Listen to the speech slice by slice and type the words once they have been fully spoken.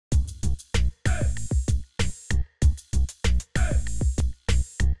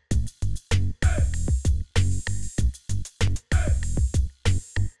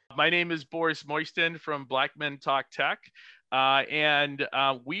My name is Boris Moisten from Black Men Talk Tech. And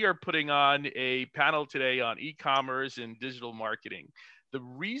we are putting on a panel today on e-commerce and digital marketing. The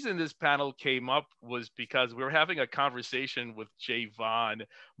reason this panel came up was because we were having a conversation with Javon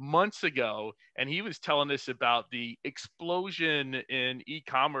months ago, and he was telling us about the explosion in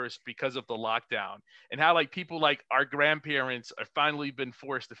e-commerce because of the lockdown, and how like people like our grandparents are finally been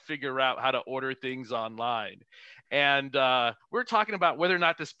forced to figure out how to order things online. And we're talking about whether or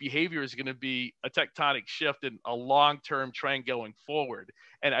not this behavior is going to be a tectonic shift and a long-term trend going forward.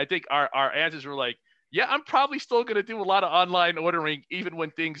 And I think our answers were like, yeah, I'm probably still going to do a lot of online ordering even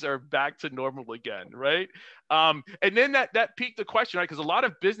when things are back to normal again, right? And then that piqued the question, right? Because a lot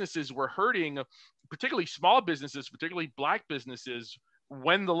of businesses were hurting, particularly small businesses, particularly Black businesses,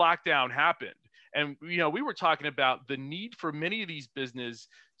 when the lockdown happened. And we were talking about the need for many of these businesses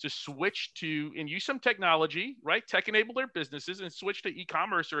to switch to and use some technology, right? Tech enable their businesses and switch to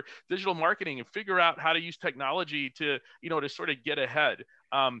e-commerce or digital marketing and figure out how to use technology to sort of get ahead.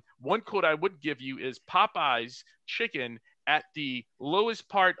 One quote I would give you is Popeye's chicken at the lowest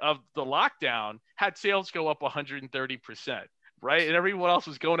part of the lockdown had sales go up 130%. Right. And everyone else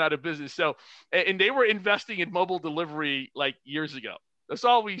was going out of business. So, and they were investing in mobile delivery like years ago. That's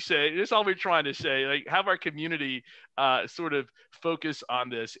all we say. That's all we're trying to say. Like, have our community sort of focus on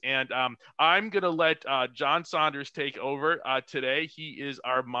this. And I'm going to let John Saunders take over today. He is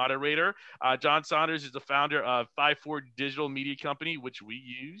our moderator. John Saunders is the founder of 5-4 Digital Media Company, which we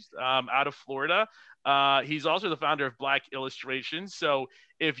used out of Florida. He's also the founder of Black Illustrations. So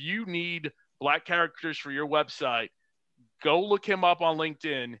if you need Black characters for your website, go look him up on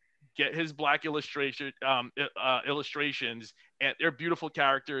LinkedIn. Get his Black illustrations, and they're beautiful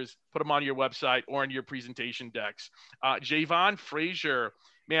characters. Put them on your website or in your presentation decks. Javon Frazier,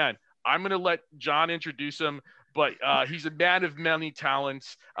 man, I'm going to let John introduce him, but he's a man of many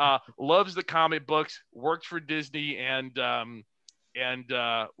talents, loves the comic books, worked for Disney, and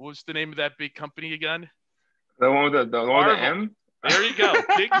what's the name of that big company again? The one with the one with the M? There you go.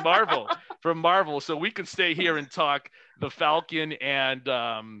 Big Marvel from Marvel. So we could stay here and talk the Falcon and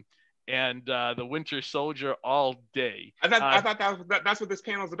the Winter Soldier all day. I thought that's what this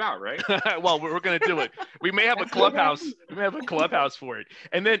panel is about, right? Well, we're going to do it. We may have a clubhouse. We may have a clubhouse for it.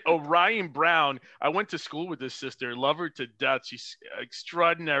 And then Orion Brown, I went to school with his sister. Love her to death. She's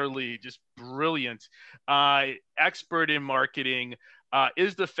extraordinarily just brilliant. Expert in marketing.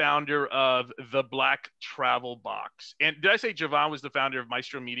 Is the founder of the Black Travel Box. And did I say Javon was the founder of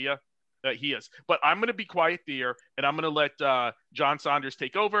Maestro Media? He is. But I'm going to be quiet there, and I'm going to let John Saunders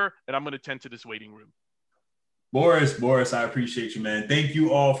take over, and I'm going to tend to this waiting room. Boris, I appreciate you, man. Thank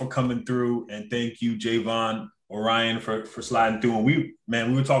you all for coming through, and thank you, Javon, Orion, for sliding through. And we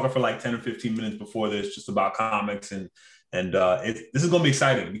were talking for like 10 or 15 minutes before this, just about comics, and this is going to be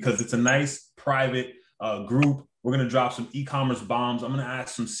exciting because it's a nice private group. We're going to drop some e-commerce bombs. I'm going to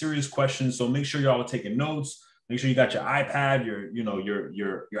ask some serious questions, so make sure y'all are taking notes. Make sure you got your iPad,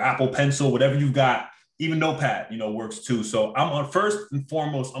 your Apple Pencil, whatever you've got. Even Notepad, works too. So first and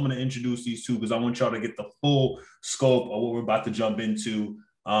foremost, I'm going to introduce these two because I want y'all to get the full scope of what we're about to jump into.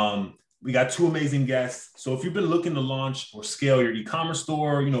 We got two amazing guests. So if you've been looking to launch or scale your e-commerce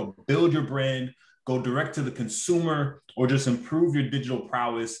store, build your brand, go direct to the consumer, or just improve your digital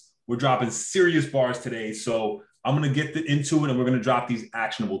prowess, we're dropping serious bars today. So I'm going to get into it, and we're going to drop these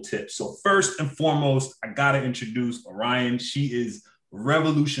actionable tips. So first and foremost, I got to introduce Orion. She is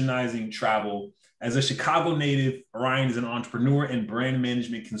revolutionizing travel. As a Chicago native, Orion is an entrepreneur and brand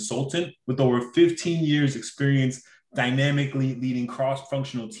management consultant with over 15 years experience dynamically leading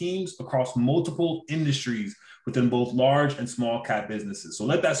cross-functional teams across multiple industries within both large and small cap businesses. So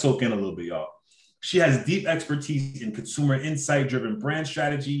let that soak in a little bit, y'all. She has deep expertise in consumer insight-driven brand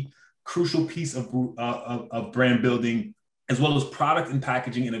strategy, crucial piece of brand building, as well as product and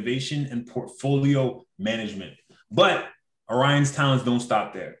packaging innovation and portfolio management. But Orion's talents don't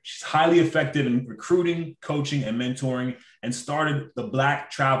stop there. She's highly effective in recruiting, coaching, and mentoring, and started the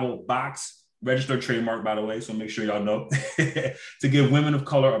Black Travel Box, registered trademark, by the way, so make sure y'all know, to give women of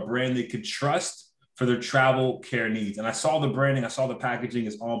color a brand they could trust for their travel care needs. And I saw the branding, I saw the packaging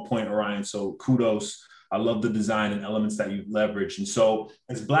is on point, Orion, so kudos. I love the design and elements that you've leveraged. And so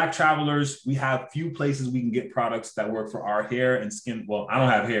as Black travelers, we have few places we can get products that work for our hair and skin. Well, I don't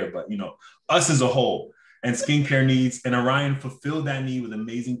have hair, but us as a whole and skincare needs. And Orion fulfilled that need with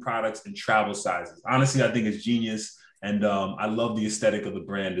amazing products and travel sizes. Honestly, I think it's genius. And I love the aesthetic of the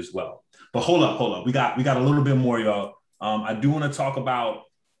brand as well. But hold up. We got a little bit more, y'all. I do want to talk about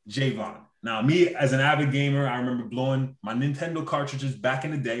Javon. Now, me as an avid gamer, I remember blowing my Nintendo cartridges back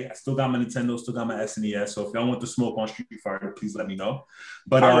in the day. I still got my Nintendo, still got my SNES. So if y'all want to smoke on Street Fighter, please let me know.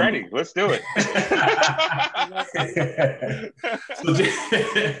 But I'm ready. Let's do it.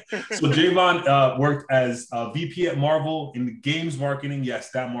 So Javon worked as a VP at Marvel in the games marketing. Yes,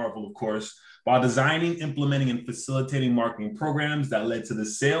 that Marvel, of course, while designing, implementing, and facilitating marketing programs that led to the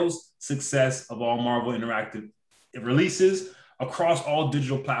sales success of all Marvel Interactive releases across all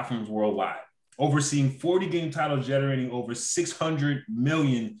digital platforms worldwide, overseeing 40 game titles generating over 600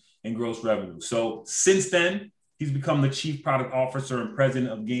 million in gross revenue. So since then, he's become the chief product officer and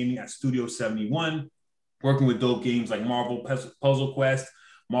president of gaming at Studio 71, working with dope games like Marvel Puzzle Quest,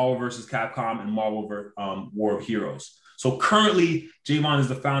 Marvel vs. Capcom, and Marvel War of Heroes. So currently, Javon is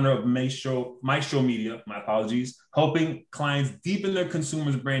the founder of Maestro Media, my apologies, helping clients deepen their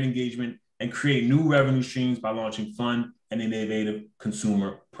consumers' brand engagement and create new revenue streams by launching fun and innovative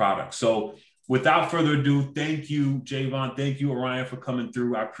consumer products. So without further ado, thank you, Javon. Thank you, Orion, for coming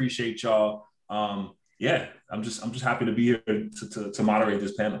through. I appreciate y'all. Yeah, I'm just happy to be here to moderate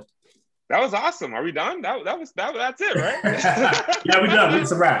this panel. That was awesome. Are we done? That's it, right? Yeah, we're done.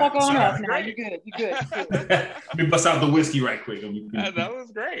 It's a wrap. Fuck on off now. You good. Let me bust out the whiskey right quick. That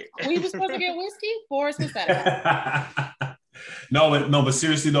was great. We were supposed to get whiskey? Forrest was that? No, but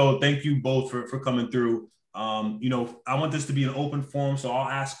seriously though, thank you both for coming through. I want this to be an open forum, so I'll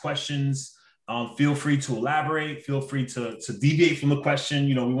ask questions. Feel free to elaborate. Feel free to deviate from the question.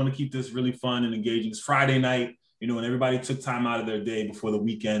 We want to keep this really fun and engaging. It's Friday night, and everybody took time out of their day before the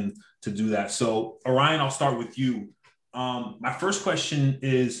weekend to do that. So, Orion, I'll start with you. My first question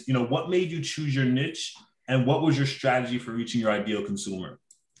is, what made you choose your niche, and what was your strategy for reaching your ideal consumer?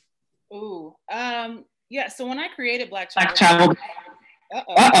 Ooh, yeah. So when I created Black Travel.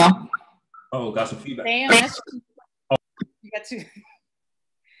 Oh, got some feedback. Damn, you got two.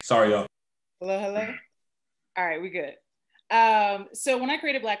 Sorry, y'all. Hello. All right, we good. So when I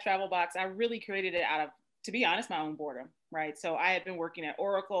created Black Travel Box, I really created it out of, to be honest, my own boredom, right? So I had been working at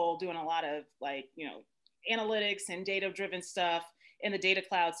Oracle, doing a lot of analytics and data-driven stuff in the data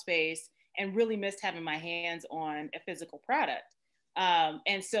cloud space, and really missed having my hands on a physical product.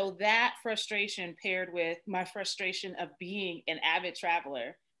 And so that frustration paired with my frustration of being an avid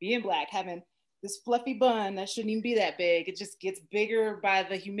traveler, being Black, having this fluffy bun that shouldn't even be that big. It just gets bigger by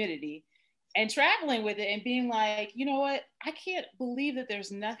the humidity, and traveling with it and being like, you know what? I can't believe that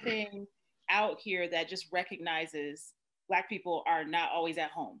there's nothing out here that just recognizes Black people are not always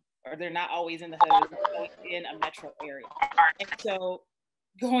at home, or they're not always in the hood, in a metro area. And so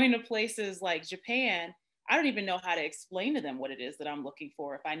going to places like Japan, I don't even know how to explain to them what it is that I'm looking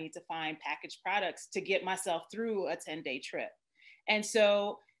for if I need to find packaged products to get myself through a 10-day trip. And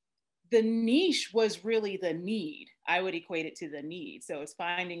so the niche was really the need. I would equate it to the need. So it's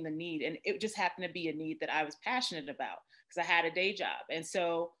finding the need. And it just happened to be a need that I was passionate about because I had a day job. And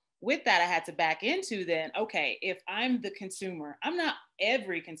so with that, I had to back into then, okay, if I'm the consumer, I'm not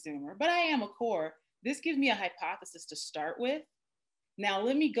every consumer, but I am a core. This gives me a hypothesis to start with. Now,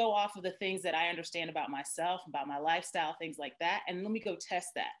 let me go off of the things that I understand about myself, about my lifestyle, things like that. And let me go test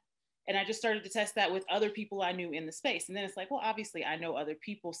that. And I just started to test that with other people I knew in the space. And then it's like, well, obviously I know other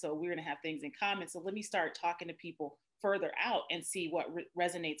people, so we're gonna have things in common. So let me start talking to people further out and see what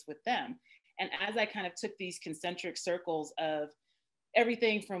resonates with them. And as I kind of took these concentric circles of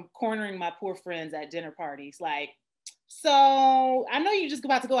everything from cornering my poor friends at dinner parties, like, so I know you're just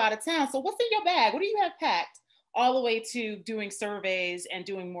about to go out of town. So what's in your bag? What do you have packed? All the way to doing surveys and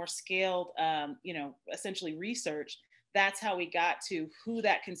doing more scaled, essentially research. That's how we got to who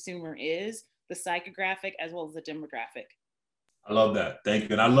that consumer is, the psychographic as well as the demographic. I love that. Thank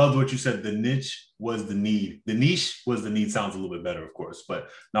you. And I loved what you said. The niche was the need. The niche was the need. Sounds a little bit better, of course. But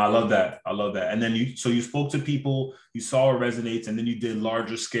no, I love that. I love that. And then you spoke to people, you saw it resonates, and then you did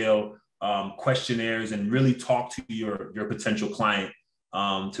larger scale questionnaires and really talked to your potential client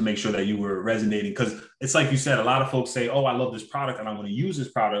to make sure that you were resonating. Because it's like you said, a lot of folks say, oh, I love this product and I want to use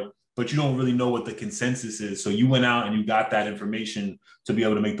this product, but you don't really know what the consensus is. So you went out and you got that information to be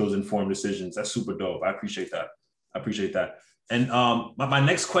able to make those informed decisions. That's super dope. I appreciate that. And my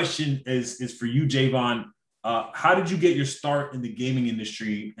next question is for you, Javon. How did you get your start in the gaming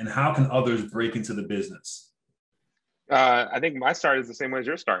industry, and how can others break into the business? I think my start is the same way as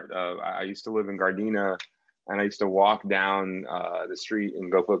your start. I used to live in Gardena, and I used to walk down the street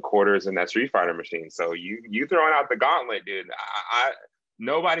and go put quarters in that Street Fighter machine. So you throwing out the gauntlet, dude. I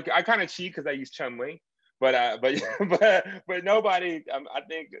kind of cheat because I use Chun-Li, but nobody. I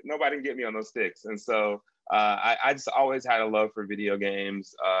think nobody can get me on those sticks. And so I just always had a love for video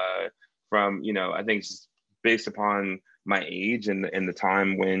games. From I think just based upon my age and the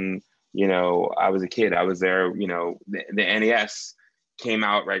time when, you know, I was a kid. I was there, you know, the NES came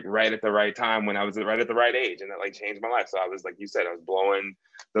out right at the right time when I was right at the right age, and that like changed my life. So I was, like you said, I was blowing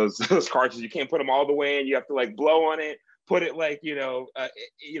those cartridges. You can't put them all the way in. You have to like blow on it, put it like,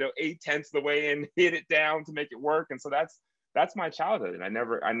 8/10 the way in, hit it down to make it work. And so that's my childhood, and I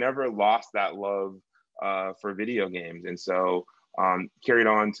never lost that love for video games. And so carried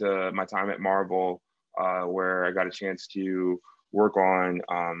on to my time at Marvel, where I got a chance to work on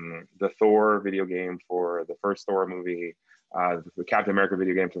the Thor video game for the first Thor movie, the Captain America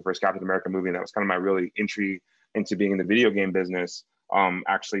video game for the first Captain America movie. And that was kind of my really entry into being in the video game business,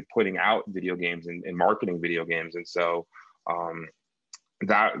 actually putting out video games and marketing video games. And so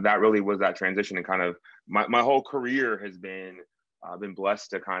that really was that transition. And kind of my whole career has been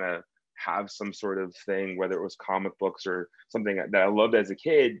blessed to kind of have some sort of thing, whether it was comic books or something that I loved as a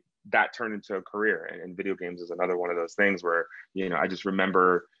kid, that turned into a career. And video games is another one of those things where, I just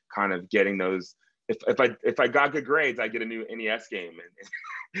remember kind of getting those, if I got good grades, I get a new NES game,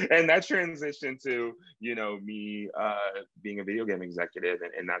 and that transitioned to, me being a video game executive,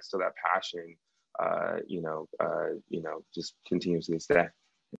 and that's still that passion, just continues to this day.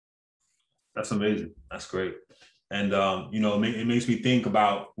 That's amazing. That's great. And, it makes me think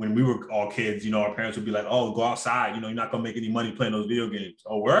about when we were all kids, our parents would be like, oh, go outside. You're not going to make any money playing those video games.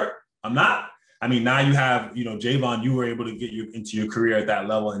 Oh, word? I'm not. I mean, now you have, Javon, you were able to get into your career at that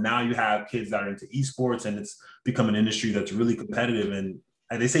level. And now you have kids that are into esports, and it's become an industry that's really competitive. And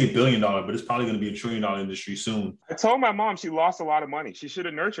they say $1 billion, but it's probably going to be a $1 trillion industry soon. I told my mom she lost a lot of money. She should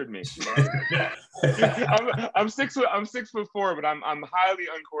have nurtured me. I'm 6'4", but I'm highly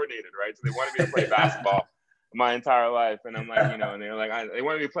uncoordinated, right? So they wanted me to play basketball my entire life, and I'm like, and they're like, they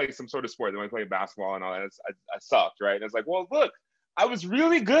wanted me to play some sort of sport. They wanted to play basketball and all that. I sucked, right? And it's like, well, look, I was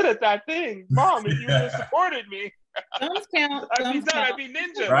really good at that thing, Mom. If you would have supported me, thumbs count. I'd be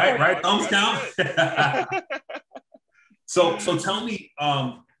ninja. Right. Thumbs count. So tell me,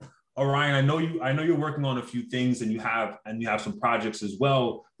 Orion, I know you're working on a few things, and you have some projects as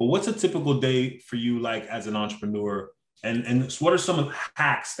well. But what's a typical day for you like as an entrepreneur? And what are some of the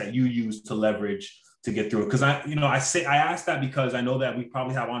hacks that you use to leverage to get through it? Because I ask that because I know that we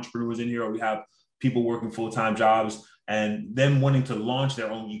probably have entrepreneurs in here, or we have people working full-time jobs, and them wanting to launch their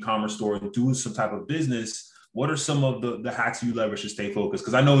own e-commerce store and do some type of business. What are some of the hacks you leverage to stay focused?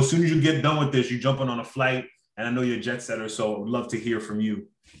 Because I know as soon as you get done with this, you're jumping on a flight, and I know you're a jet setter, so I would love to hear from you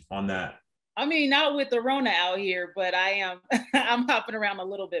on that. I mean, not with the Rona out here, but I am. I'm hopping around a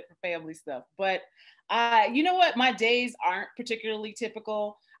little bit for family stuff. But you know what? My days aren't particularly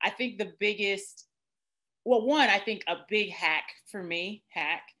typical. I think the biggest, I think a big hack for me,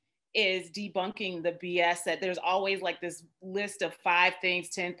 is debunking the BS that there's always like this list of 5 things,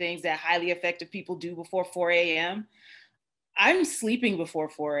 10 things that highly effective people do before 4 a.m. I'm sleeping before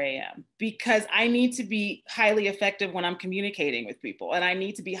 4 a.m. because I need to be highly effective when I'm communicating with people. And I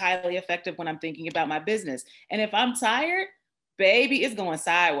need to be highly effective when I'm thinking about my business. And if I'm tired, baby, it's going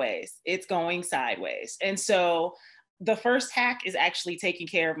sideways. It's going sideways. And so the first hack is actually taking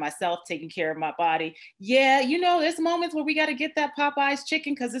care of myself, taking care of my body. Yeah, there's moments where we got to get that Popeye's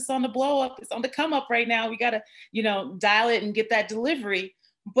chicken because it's on the blow up. It's on the come up right now. We got to, dial it and get that delivery.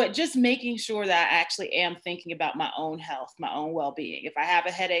 But just making sure that I actually am thinking about my own health, my own well-being. If I have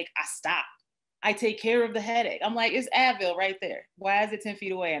a headache, I stop. I take care of the headache. I'm like, it's Advil right there. Why is it 10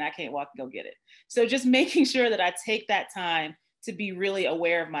 feet away and I can't walk and go get it? So just making sure that I take that time to be really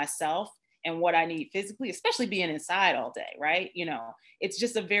aware of myself and what I need physically, especially being inside all day, right? It's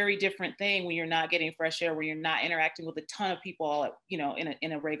just a very different thing when you're not getting fresh air, when you're not interacting with a ton of people all,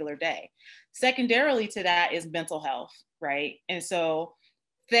 in a regular day. Secondarily to that is mental health, right? And so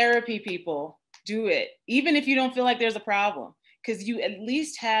therapy, people, do it. Even if you don't feel like there's a problem, because you at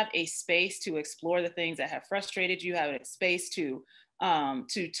least have a space to explore the things that have frustrated you, have a space to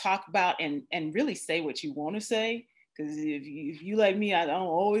talk about and really say what you want to say. Because if you like me, I don't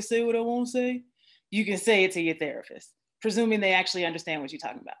always say what I want to say. You can say it to your therapist, presuming they actually understand what you're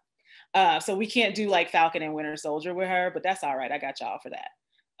talking about. So we can't do like Falcon and Winter Soldier with her, but that's all right. I got y'all for that.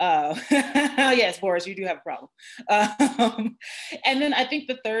 Yes, Boris, you do have a problem. And then I think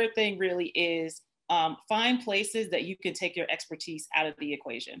the third thing really is find places that you can take your expertise out of the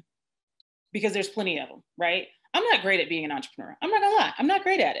equation, because there's plenty of them, right? I'm not great at being an entrepreneur. I'm not gonna lie. I'm not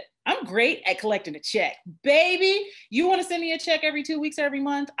great at it. I'm great at collecting a check. Baby, you wanna send me a check every 2 weeks, every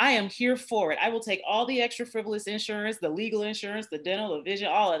month? I am here for it. I will take all the extra frivolous insurance, the legal insurance, the dental, the vision,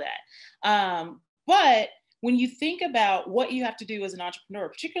 all of that. But when you think about what you have to do as an entrepreneur,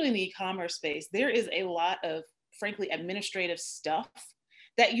 particularly in the e-commerce space, there is a lot of, frankly, administrative stuff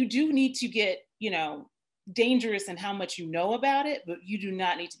that you do need to get, dangerous in how much you know about it, but you do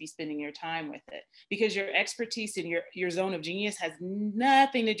not need to be spending your time with it, because your expertise and your zone of genius has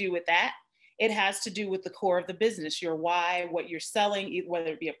nothing to do with that. It has to do with the core of the business, your why, what you're selling, whether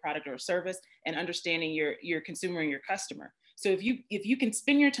it be a product or a service, and understanding your consumer and your customer. So if you can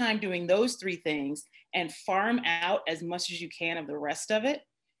spend your time doing those three things and farm out as much as you can of the rest of it,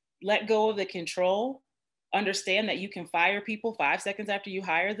 let go of the control, understand that you can fire people 5 seconds after you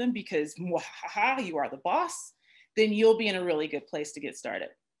hire them because you are the boss, then you'll be in a really good place to get started.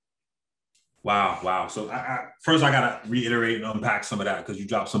 Wow. So first I got to reiterate and unpack some of that because you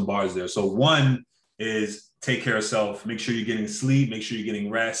dropped some bars there. So one is take care of self, make sure you're getting sleep, make sure you're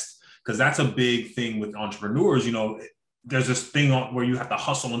getting rest, because that's a big thing with entrepreneurs. You know, there's this thing where you have to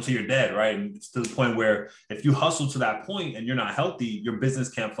hustle until you're dead, right? And it's to the point where if you hustle to that point and you're not healthy, your business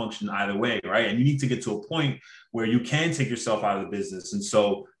can't function either way, right? And you need to get to a point where you can take yourself out of the business. And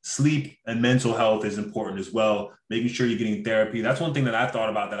so sleep and mental health is important as well. Making sure you're getting therapy. That's one thing that I thought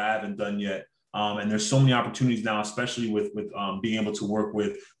about that I haven't done yet. And there's so many opportunities now, especially with being able to work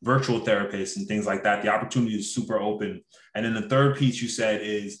with virtual therapists and things like that. The opportunity is super open. And then the third piece you said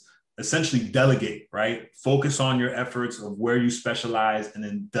is essentially delegate, right? Focus on your efforts of where you specialize and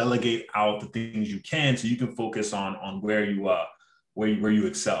then delegate out the things you can so you can focus on where you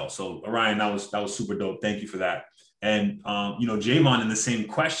excel. So Orion, that was super dope. Thank you for that. And Javon, in the same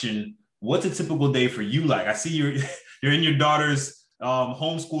question, what's a typical day for you like? I see you're in your daughter's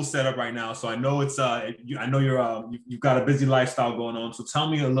homeschool setup right now. So I know you've got a busy lifestyle going on. So tell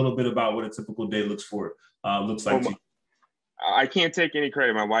me a little bit about what a typical day looks like to you. I can't take any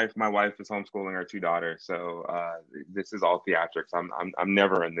credit. My wife is homeschooling our 2 daughters, so this is all theatrics. I'm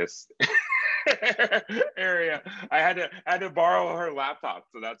never in this area. I had to borrow her laptop,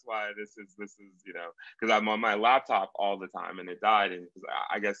 so that's why this is because I'm on my laptop all the time, and it died. And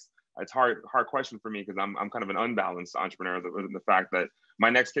I guess it's hard question for me because I'm kind of an unbalanced entrepreneur. The fact that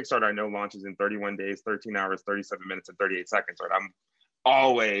my next Kickstarter I know launches in 31 days, 13 hours, 37 minutes, and 38 seconds. Right, I'm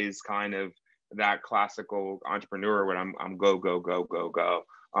always kind of that classical entrepreneur when I'm go.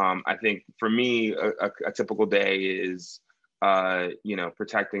 I think for me, a typical day is,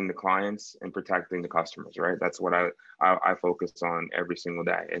 protecting the clients and protecting the customers, right? That's what I focus on every single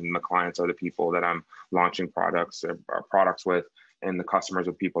day. And my clients are the people that I'm launching products with, and the customers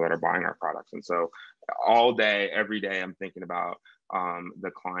are people that are buying our products. And so all day, every day, I'm thinking about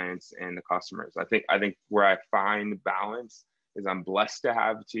the clients and the customers. I think where I find balance is I'm blessed to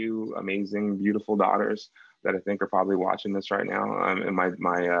have 2 amazing, beautiful daughters that I think are probably watching this right now. And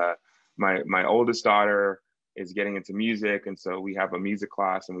my oldest daughter is getting into music, and so we have a music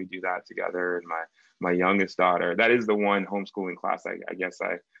class and we do that together. And my youngest daughter, that is the one homeschooling class I guess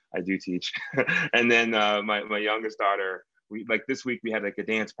I do teach. And then my youngest daughter, we like this week we had like a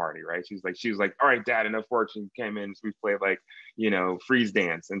dance party, right? She was like, all right, Dad, enough work. She came in, so we played like, freeze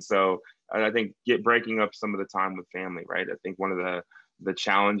dance. And so I think breaking up some of the time with family, right? I think one of the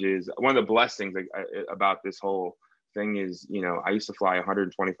challenges, one of the blessings about this whole thing is, I used to fly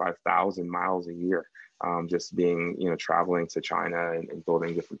 125,000 miles a year, just being, traveling to China and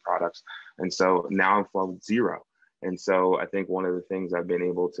building different products. And so now I'm flown 0. And so I think one of the things I've been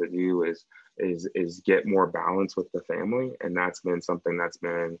able to do is get more balance with the family. And that's been something that's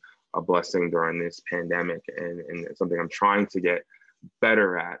been a blessing during this pandemic, and something I'm trying to get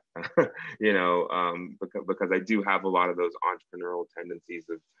better at, because I do have a lot of those entrepreneurial tendencies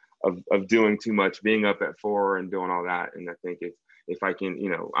of doing too much, being up at 4 and doing all that. And I think if I can,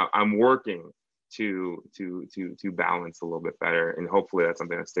 I'm working to balance a little bit better, and hopefully that's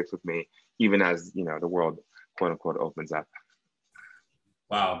something that sticks with me even as the world, quote unquote, opens up.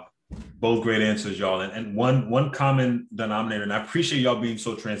 Wow. Both great answers, y'all. And one common denominator, and I appreciate y'all being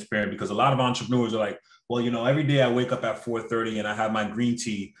so transparent, because a lot of entrepreneurs are like, well, every day I wake up at 4:30 and I have my green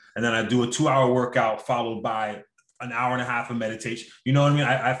tea, and then I do a 2-hour workout followed by an hour and a half of meditation. You know what I mean?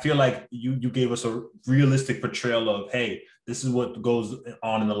 I feel like you gave us a realistic portrayal of, hey, this is what goes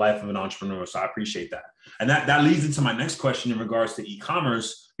on in the life of an entrepreneur. So I appreciate that. And that leads into my next question in regards to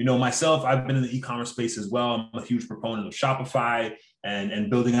e-commerce. Myself, I've been in the e-commerce space as well. I'm a huge proponent of Shopify and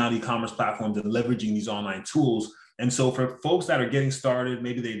building out e-commerce platforms and leveraging these online tools. And so for folks that are getting started,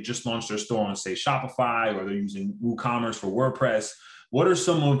 maybe they just launched their store on, say, Shopify, or they're using WooCommerce for WordPress. What are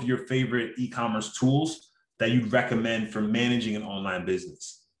some of your favorite e-commerce tools that you'd recommend for managing an online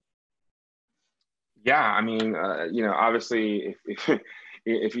business? Yeah, I mean, obviously,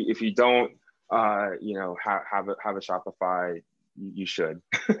 if you don't, have a Shopify, you should,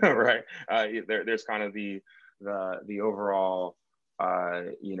 right? There's kind of the overall,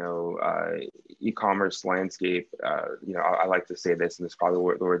 e-commerce landscape. I like to say this, and it's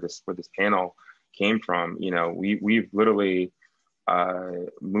probably where this panel came from. You know, we've literally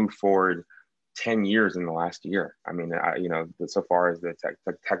moved forward 10 years in the last year. I mean, you know, so far as the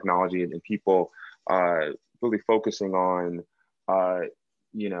technology and people really focusing on,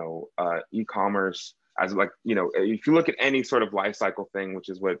 you know, e-commerce as like, you know, if you look at any sort of life cycle thing, which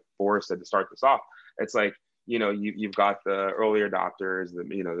is what Boris said to start this off, it's like, you know, you've got the early adopters, the,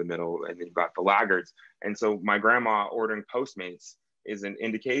 you know, the middle, and then you've got the laggards. And so my grandma ordering Postmates is an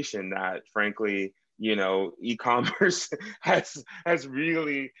indication that, frankly, you know, e-commerce has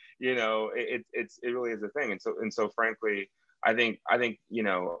really, you know, it really is a thing. And so frankly, I think, you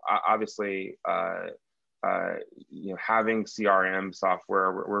know, obviously, you know, having CRM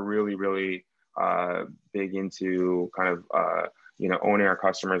software, we're really big into kind of, you know, owning our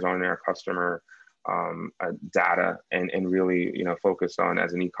customer data and really, you know, focused on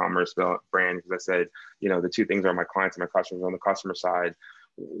as an e-commerce brand, because I said, you know, the two things are my clients and my customers. On the customer side,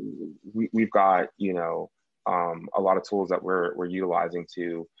 we've got, you know, a lot of tools that we're utilizing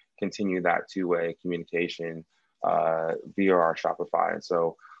to continue that two-way communication via our Shopify. And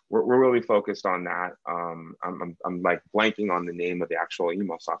so we're really focused on that. I'm like blanking on the name of the actual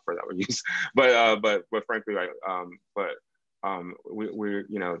email software that we use, but frankly, like, we're,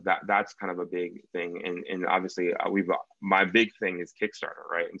 you know, that's kind of a big thing. And obviously my big thing is Kickstarter,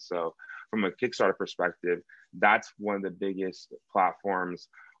 right? And so from a Kickstarter perspective, that's one of the biggest platforms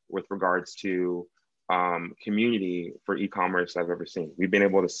with regards to community for e-commerce I've ever seen. We've been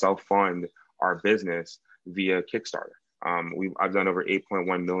able to self-fund our business via Kickstarter. I've done over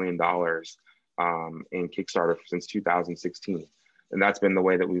 $8.1 million in Kickstarter since 2016. And that's been the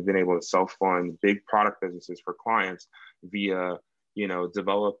way that we've been able to self-fund big product businesses for clients via, you know,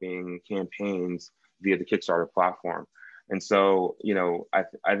 developing campaigns via the Kickstarter platform. And so, you know,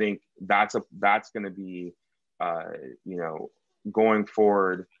 I think that's going to be, you know, going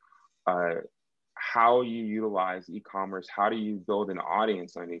forward, how you utilize e-commerce, how do you build an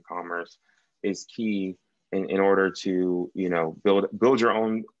audience on e-commerce is key in order to, you know, build your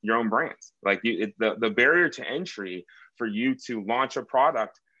own brands. Like the barrier to entry for you to launch a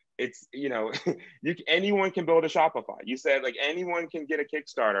product, it's, you know, anyone can build a Shopify. You said like anyone can get a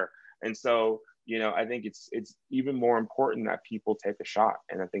Kickstarter. And so, you know, I think it's even more important that people take a shot.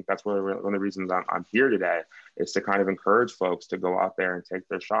 And I think that's one of the reasons I'm here today, is to kind of encourage folks to go out there and take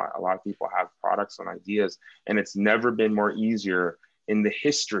their shot. A lot of people have products and ideas, and it's never been more easier in the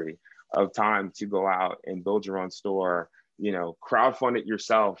history of time to go out and build your own store, you know, crowdfund it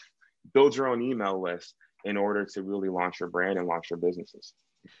yourself, build your own email list in order to really launch your brand and launch your businesses.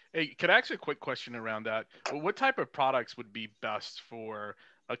 Hey, can I ask a quick question around that? What type of products would be best for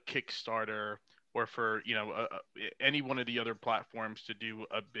a Kickstarter or for, you know, any one of the other platforms to do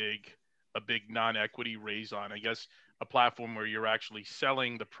a big non-equity raise on? I guess a platform where you're actually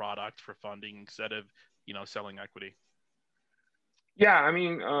selling the product for funding instead of, you know, selling equity. Yeah, I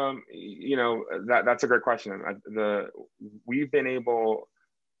mean, you know, that's a great question. We've been able,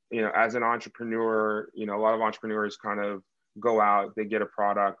 you know, as an entrepreneur, you know, a lot of entrepreneurs kind of go out, they get a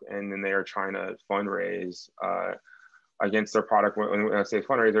product, and then they are trying to fundraise against their product. When I say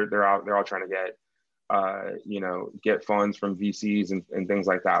fundraiser, they're all trying to get, you know, get funds from VCs and things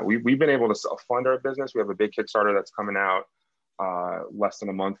like that. We've been able to self-fund our business. We have a big Kickstarter that's coming out less than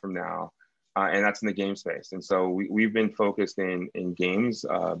a month from now. And that's in the game space. And so we've been focused in games,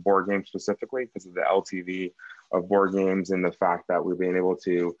 board games specifically, because of the LTV of board games and the fact that we've been able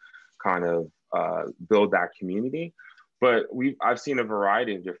to kind of build that community. But I've seen a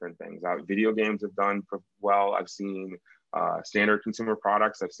variety of different things. Video games have done well. I've seen standard consumer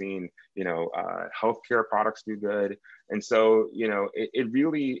products. I've seen, you know, healthcare products do good. And so, you know,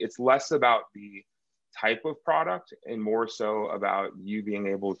 it's less about the type of product and more so about you being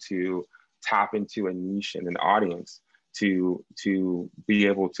able to tap into a niche and an audience to be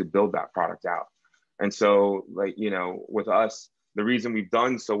able to build that product out. And so, like, you know, with us, the reason we've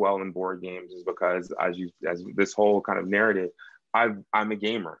done so well in board games is because as this whole kind of narrative, I'm a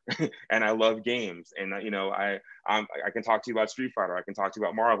gamer and I love games. And, you know, I can talk to you about Street Fighter. I can talk to you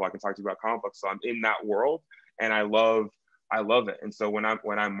about Marvel. I can talk to you about comic books. So I'm in that world and I love it. And so when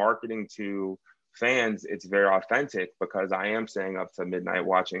I'm marketing to fans, it's very authentic because I am staying up to midnight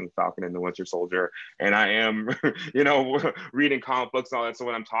watching Falcon and the Winter Soldier, and I am, you know, reading comic books and all that. So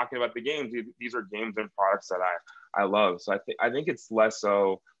when I'm talking about the games, these are games and products that I love. So I think it's less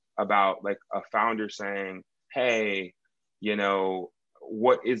so about like a founder saying, hey, you know,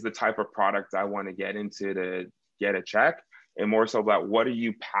 what is the type of product I want to get into to get a check, and more so about what are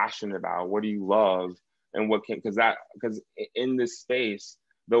you passionate about, what do you love, and what can, because in this space,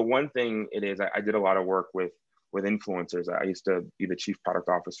 the one thing it is, I did a lot of work with influencers. I used to be the chief product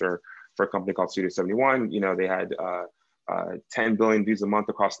officer for a company called Studio 71. They had 10 billion views a month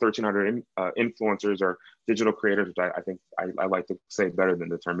across 1,300 influencers or digital creators, which I think I like to say better than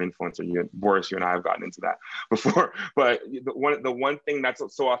the term influencer. Boris, you and I have gotten into that before. But the one thing that's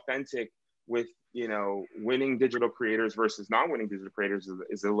so authentic with winning digital creators versus non-winning digital creators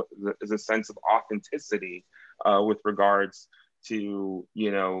is a sense of authenticity with regards to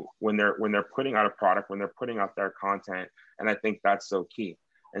when they're putting out a product, when they're putting out their content, and I think that's so key.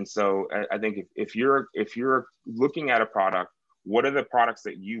 And so I think if you're looking at a product, what are the products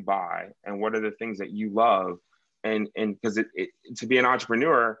that you buy and what are the things that you love? And because to be an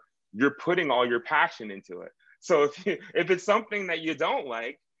entrepreneur, you're putting all your passion into it. So if it's something that you don't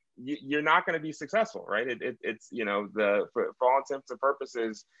like, you're not going to be successful, right? It's for all intents and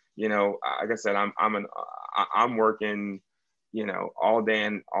purposes, like I said, I'm working all day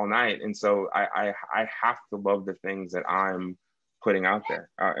and all night, and so I have to love the things that I'm putting out there,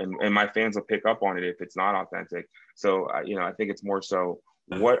 and my fans will pick up on it if it's not authentic. So I think it's more so,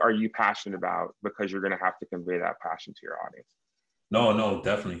 what are you passionate about, because you're going to have to convey that passion to your audience. No,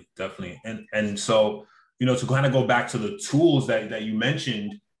 definitely. And so to kind of go back to the tools that you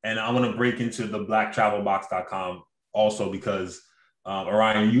mentioned, and I want to break into the blacktravelbox.com also, because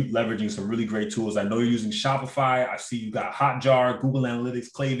Orion, you leveraging some really great tools. I know you're using Shopify. I see you got Hotjar, Google Analytics,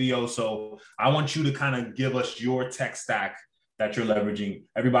 Klaviyo. So I want you to kind of give us your tech stack that you're leveraging.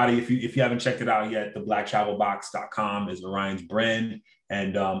 Everybody, if you haven't checked it out yet, the blacktravelbox.com is Orion's brand.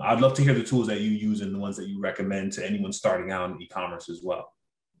 And I'd love to hear the tools that you use and the ones that you recommend to anyone starting out in e-commerce as well.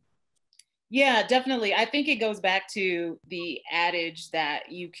 Yeah, definitely. I think it goes back to the adage that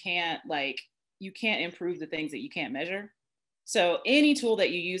you can't improve the things that you can't measure. So any tool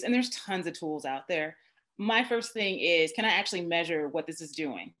that you use, and there's tons of tools out there, my first thing is, can I actually measure what this is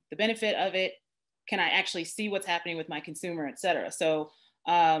doing? The benefit of it, can I actually see what's happening with my consumer, et cetera? So,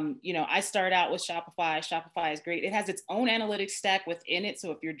 I start out with Shopify. Shopify is great. It has its own analytics stack within it.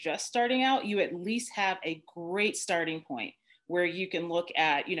 So if you're just starting out, you at least have a great starting point where you can look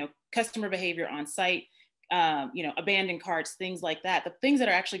at, customer behavior on site, abandoned carts, things like that, the things that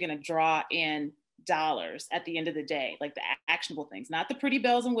are actually going to draw in dollars at the end of the day, like the actionable things, not the pretty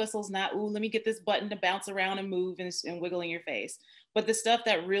bells and whistles, not, ooh, let me get this button to bounce around and move and wiggle in your face, but the stuff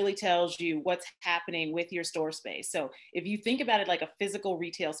that really tells you what's happening with your store space. So if you think about it like a physical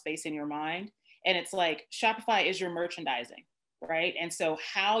retail space in your mind, and it's like Shopify is your merchandising, right? And so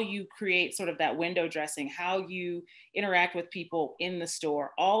how you create sort of that window dressing, how you interact with people in the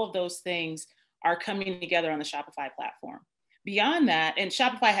store, all of those things are coming together on the Shopify platform. Beyond that, and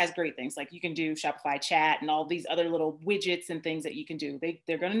Shopify has great things, like you can do Shopify chat and all these other little widgets and things that you can do.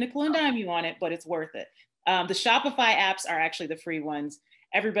 They're going to nickel and dime you on it, but it's worth it. The Shopify apps are actually the free ones.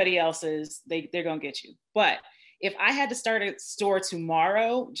 Everybody else's, they're going to get you. But if I had to start a store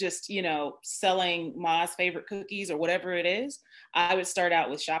tomorrow, just, selling Ma's favorite cookies or whatever it is, I would start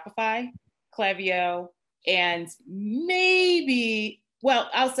out with Shopify, Klaviyo, and maybe,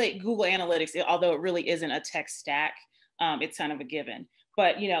 I'll say Google Analytics, although it really isn't a tech stack. It's kind of a given.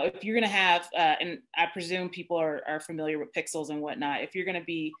 But, if you're going to have, and I presume people are familiar with pixels and whatnot, if you're going to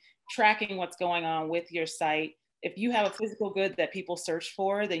be tracking what's going on with your site, if you have a physical good that people search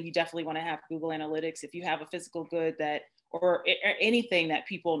for, then you definitely want to have Google Analytics. If you have a physical good or anything that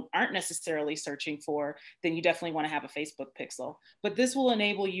people aren't necessarily searching for, then you definitely want to have a Facebook pixel. But this will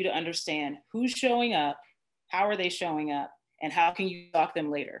enable you to understand who's showing up, how are they showing up, and how can you stalk them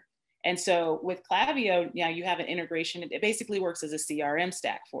later. And so with Klaviyo, you have an integration. It basically works as a CRM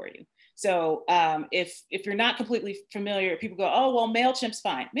stack for you. So if you're not completely familiar, people go, oh, well, MailChimp's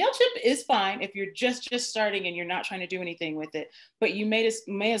fine. MailChimp is fine if you're just starting and you're not trying to do anything with it. But you may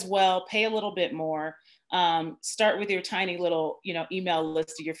as well pay a little bit more, start with your tiny little email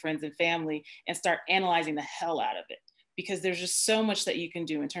list to your friends and family, and start analyzing the hell out of it. Because there's just so much that you can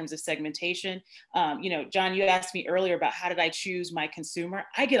do in terms of segmentation. John, you asked me earlier about how did I choose my consumer.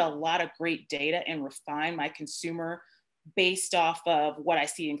 I get a lot of great data and refine my consumer based off of what I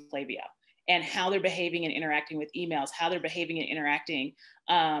see in Klaviyo and how they're behaving and interacting with emails, how they're behaving and interacting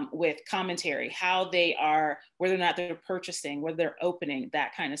with commentary, how they are, whether or not they're purchasing, whether they're opening,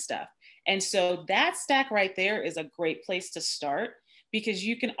 that kind of stuff. And so that stack right there is a great place to start, because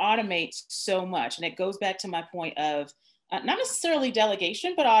you can automate so much. And it goes back to my point of not necessarily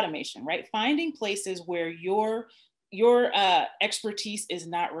delegation, but automation, right? Finding places where your expertise is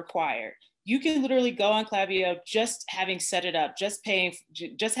not required. You can literally go on Klaviyo, just having set it up, just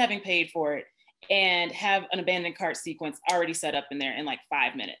having paid for it, and have an abandoned cart sequence already set up in there in like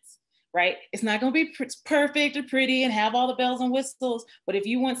 5 minutes, right? It's not going to be perfect or pretty and have all the bells and whistles, but if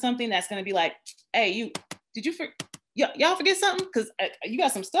you want something that's going to be like, hey, y'all forget something? Because you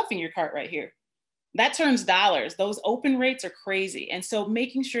got some stuff in your cart right here. That turns dollars. Those open rates are crazy. And so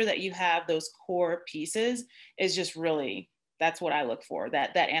making sure that you have those core pieces is just really, that's what I look for,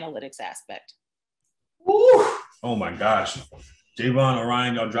 that analytics aspect. Woo! Oh my gosh. Javon,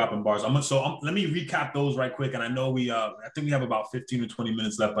 Orion, y'all dropping bars. Let me recap those right quick. And I know I think we have about 15 or 20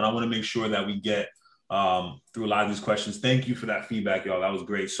 minutes left, but I want to make sure that we get through a lot of these questions. Thank you for that feedback, y'all. That was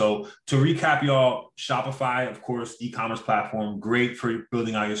great. So to recap, y'all, Shopify, of course, e-commerce platform, great for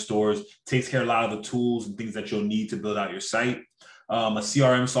building out your stores, takes care of a lot of the tools and things that you'll need to build out your site. A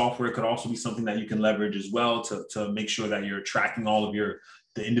CRM software could also be something that you can leverage as well to make sure that you're tracking all of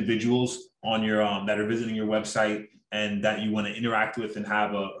the individuals on your that are visiting your website and that you want to interact with and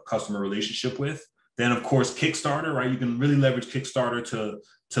have a customer relationship with. Then, of course, Kickstarter, right? You can really leverage Kickstarter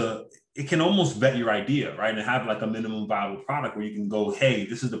to it can almost vet your idea, right? And have like a minimum viable product where you can go, hey,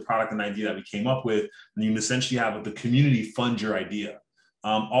 this is the product and idea that we came up with. And you can essentially have the community fund your idea.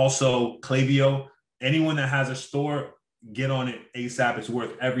 Also, Klaviyo, anyone that has a store, get on it ASAP. It's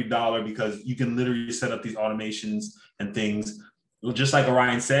worth every dollar because you can literally set up these automations and things. Just like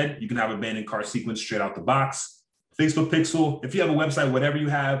Orion said, you can have abandoned cart sequence straight out the box. Facebook Pixel, if you have a website, whatever you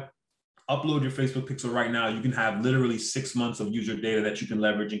have, upload your Facebook Pixel right now. You can have literally 6 months of user data that you can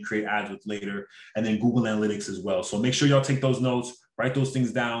leverage and create ads with later, and then Google Analytics as well. So make sure y'all take those notes, write those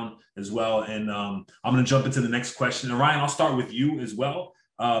things down as well. And I'm going to jump into the next question. And Ryan, I'll start with you as well.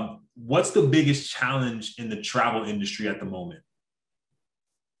 What's the biggest challenge in the travel industry at the moment?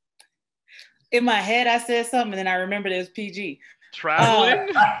 In my head, I said something, and then I remembered it was PG. Traveling?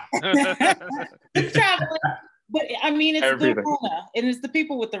 It's traveling. But I mean, it's Everything. the Rona, and it's the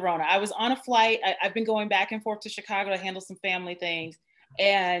people with the Rona. I was on a flight. I've been going back and forth to Chicago to handle some family things.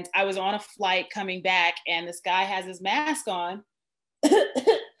 And I was on a flight coming back, and this guy has his mask on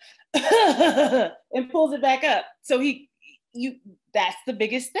and pulls it back up. So that's the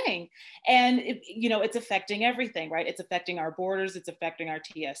biggest thing. And it's affecting everything, right? It's affecting our borders. It's affecting our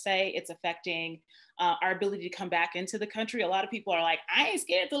TSA. It's affecting our ability to come back into the country. A lot of people are like, I ain't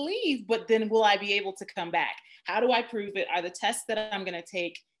scared to leave, but then will I be able to come back? How do I prove it? Are the tests that I'm going to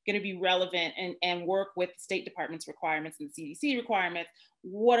take going to be relevant and work with the State Department's requirements and the CDC requirements?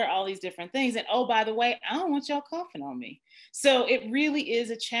 What are all these different things? And oh, by the way, I don't want y'all coughing on me. So it really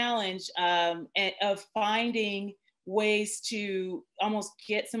is a challenge of finding ways to almost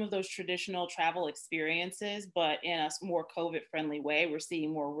get some of those traditional travel experiences, but in a more COVID-friendly way. We're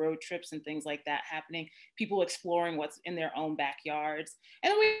seeing more road trips and things like that happening, people exploring what's in their own backyards.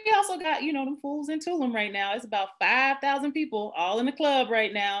 And we also got, them fools in Tulum right now. It's about 5,000 people all in the club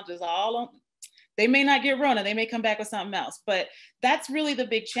right now, just all on. They may not get Rona, they may come back with something else, but that's really the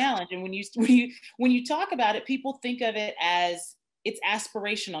big challenge. And when you talk about it, people think of it as it's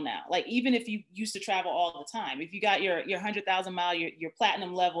aspirational now. Like, even if you used to travel all the time, if you got your 100,000 mile, your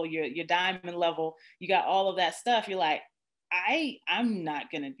platinum level, your diamond level, you got all of that stuff, you're like, I'm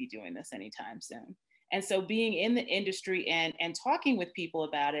not going to be doing this anytime soon. And so being in the industry and talking with people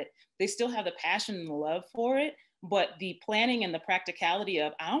about it, they still have the passion and the love for it, but the planning and the practicality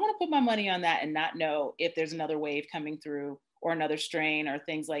of, I don't want to put my money on that and not know if there's another wave coming through or another strain or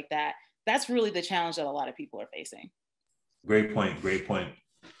things like that. That's really the challenge that a lot of people are facing. Great point.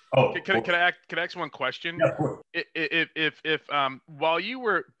 Oh, can I ask one question? Yeah, of course. If while you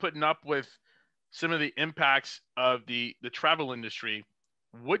were putting up with some of the impacts of the travel industry,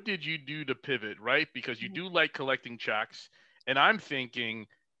 what did you do to pivot, right? Because you do like collecting checks, and I'm thinking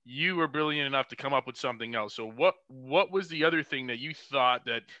you were brilliant enough to come up with something else. So what was the other thing that you thought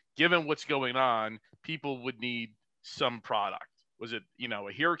that, given what's going on, people would need some product? Was it,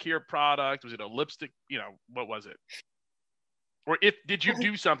 a hair care product? Was it a lipstick? What was it? Or did you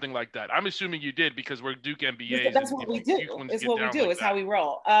do something like that? I'm assuming you did, because we're Duke MBAs. That's what we do. It's what we do. It's how we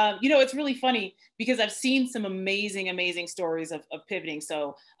roll. It's really funny because I've seen some amazing stories of pivoting.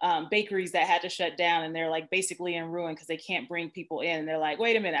 So bakeries that had to shut down and they're like basically in ruin because they can't bring people in. And they're like,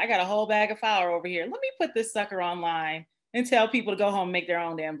 wait a minute, I got a whole bag of flour over here. Let me put this sucker online and tell people to go home and make their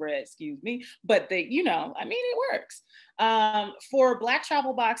own damn bread, excuse me. But it works. For Black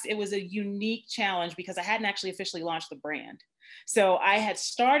Travel Box, it was a unique challenge because I hadn't actually officially launched the brand. So I had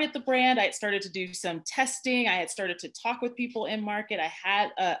started the brand. I had started to do some testing. I had started to talk with people in market. I had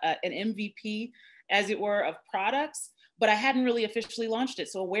an MVP, as it were, of products, but I hadn't really officially launched it.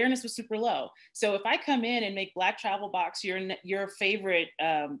 So awareness was super low. So if I come in and make Black Travel Box your favorite,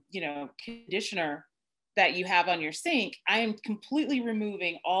 conditioner that you have on your sink, I am completely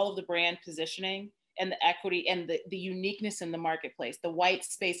removing all of the brand positioning and the equity and the uniqueness in the marketplace, the white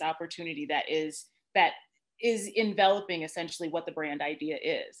space opportunity that is enveloping essentially what the brand idea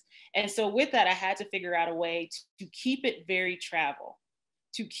is. And so with that, I had to figure out a way to keep it very travel,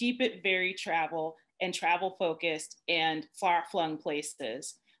 and travel focused and far flung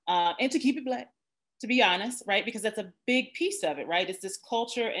places, and to keep it Black, to be honest, right? Because that's a big piece of it, right? It's this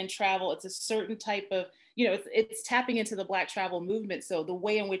culture and travel. It's a certain type of, it's tapping into the Black travel movement. So the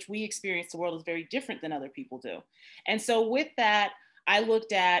way in which we experience the world is very different than other people do. And so with that, I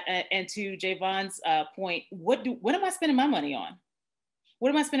looked at, and to Javon's point, what am I spending my money on? What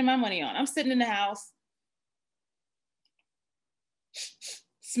am I spending my money on? I'm sitting in the house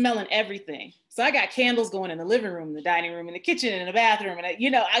smelling everything. So I got candles going in the living room, the dining room, in the kitchen, in the bathroom, and I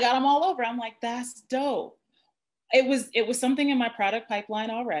got them all over. I'm like, that's dope. It was something in my product pipeline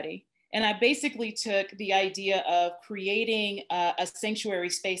already. And I basically took the idea of creating a sanctuary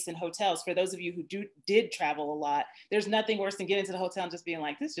space in hotels. For those of you who did travel a lot, there's nothing worse than getting to the hotel and just being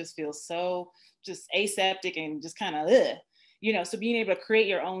like, this just feels so just aseptic and just kind of, so being able to create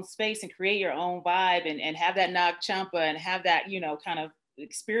your own space and create your own vibe and have that Nag Champa and have that, kind of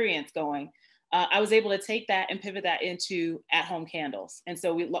experience going. I was able to take that and pivot that into at-home candles. And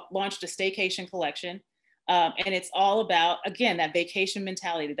so we launched a staycation collection. And it's all about, again, that vacation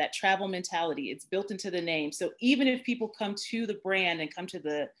mentality, that travel mentality. It's built into the name. So even if people come to the brand and come to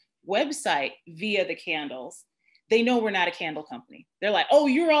the website via the candles, they know we're not a candle company. They're like, oh,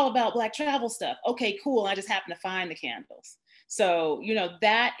 you're all about Black travel stuff. Okay, cool. I just happen to find the candles. So,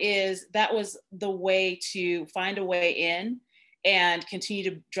 that was the way to find a way in and continue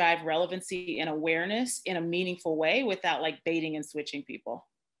to drive relevancy and awareness in a meaningful way without like baiting and switching people.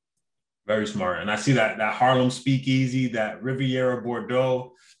 Very smart. And I see that Harlem Speakeasy, that Riviera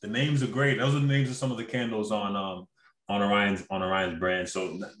Bordeaux, the names are great. Those are the names of some of the candles on Orion's brand.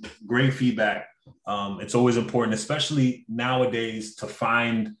 So great feedback. It's always important, especially nowadays, to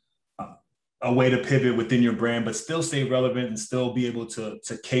find a way to pivot within your brand, but still stay relevant and still be able to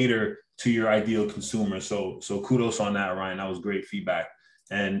cater to your ideal consumer. So kudos on that, Ryan. That was great feedback.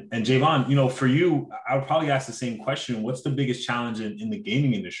 And Javon, for you, I would probably ask the same question. What's the biggest challenge in the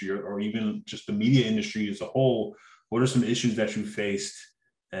gaming industry or even just the media industry as a whole? What are some issues that you faced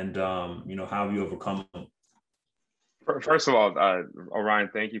and, how have you overcome them? First of all, Orion,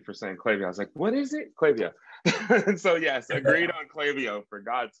 thank you for saying Klaviyo. I was like, what is it? Klaviyo. So yes, agreed on Klaviyo, for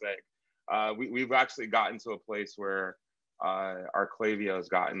God's sake. We've actually gotten to a place where our Klaviyo has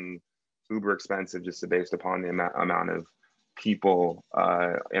gotten uber expensive just based upon the amount of people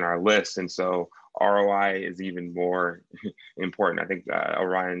in our list. And so ROI is even more important. I think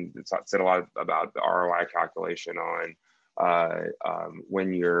Orion said a lot about the ROI calculation on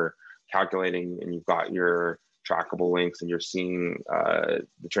when you're calculating and you've got your trackable links and you're seeing the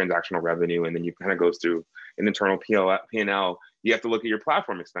transactional revenue, and then you kind of goes through an internal P&L. You have to look at your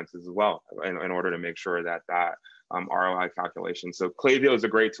platform expenses as well in order to make sure that ROI calculation. So Klaviyo is a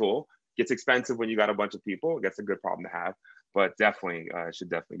great tool. Gets expensive when you got a bunch of people. That's a good problem to have, but definitely should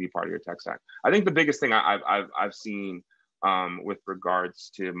definitely be part of your tech stack. I think the biggest thing I've seen with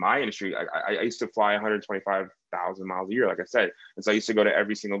regards to my industry, I used to fly 125,000 miles a year, like I said, and so I used to go to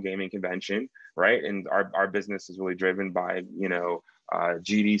every single gaming convention, right? And our business is really driven by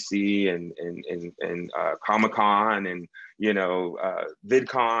GDC and Comic-Con and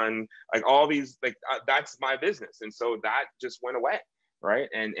VidCon, like all these, that's my business, and so that just went away. Right.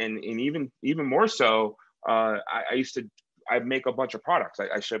 And even more so, I make a bunch of products.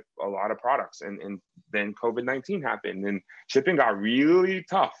 I ship a lot of products, and then COVID-19 happened and shipping got really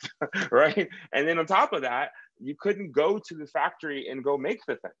tough. Right. And then on top of that, you couldn't go to the factory and go make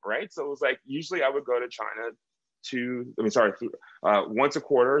the thing. Right. So it was like, usually I would go to China once a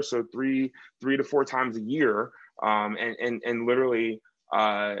quarter. So three to four times a year. And literally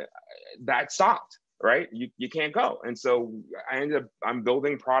that stopped. Right, you can't go, and so I'm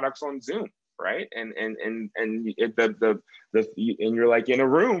building products on Zoom, right, and you're like in a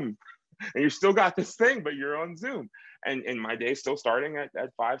room, and you still got this thing, but you're on Zoom, and my day's still starting at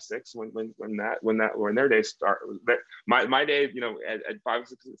 5, 6 when their day start. My day, at 5,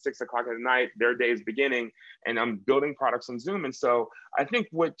 6 o'clock at night, their day is beginning, and I'm building products on Zoom, and so I think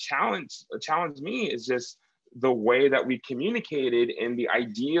what challenged me is just the way that we communicated, and the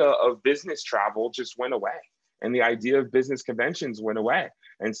idea of business travel just went away, and the idea of business conventions went away.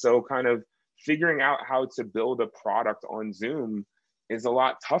 And so kind of figuring out how to build a product on Zoom is a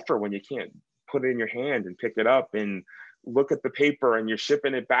lot tougher when you can't put it in your hand and pick it up and look at the paper, and you're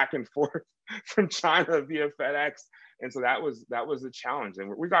shipping it back and forth from China via FedEx. And so that was a challenge,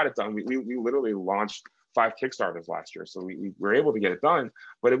 and we got it done. We literally launched 5 Kickstarters last year, so we were able to get it done.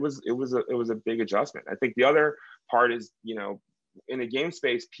 But it was a big adjustment. I think the other part is, in the game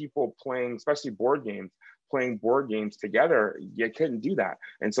space, people playing, especially board games, playing board games together, you couldn't do that.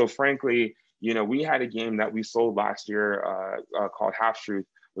 And so frankly, you know, we had a game that we sold last year called Half Truth,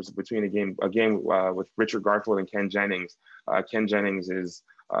 which is between a game with Richard Garfield and Ken Jennings. Ken Jennings is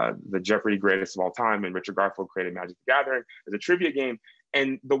the Jeopardy greatest of all time, and Richard Garfield created Magic the Gathering as a trivia game.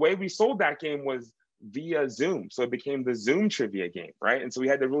 And the way we sold that game was via Zoom. So it became the Zoom trivia game, right? And so we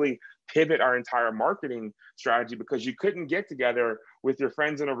had to really pivot our entire marketing strategy, because you couldn't get together with your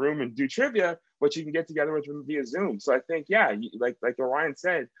friends in a room and do trivia, but you can get together with them via Zoom. So I think, yeah, like Orion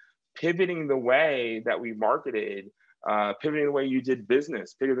said, pivoting the way that we marketed, pivoting the way you did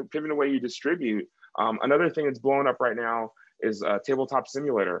business, pivoting the way you distribute. Another thing that's blowing up right now is Tabletop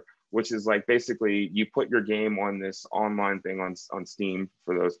Simulator, which is like basically you put your game on this online thing on Steam.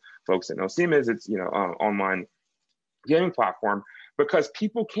 For those folks that know Steam is, it's, you know, online gaming platform, because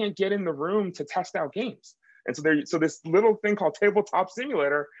people can't get in the room to test out games. And so this little thing called Tabletop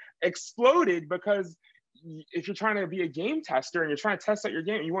Simulator exploded, because if you're trying to be a game tester and you're trying to test out your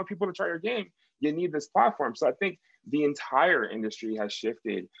game, you want people to try your game, you need this platform. So I think the entire industry has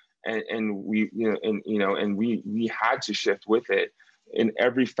shifted, and we had to shift with it in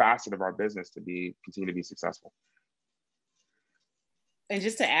every facet of our business to continue to be successful. And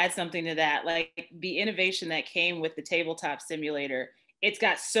just to add something to that, like the innovation that came with the Tabletop Simulator, it's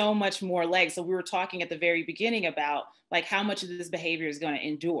got so much more legs. So we were talking at the very beginning about like how much of this behavior is going to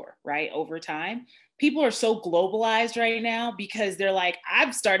endure, right, over time. People are so globalized right now because they're like,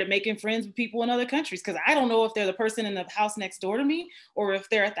 I've started making friends with people in other countries because I don't know if they're the person in the house next door to me or if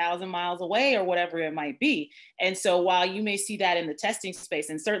they're 1,000 miles away or whatever it might be. And so while you may see that in the testing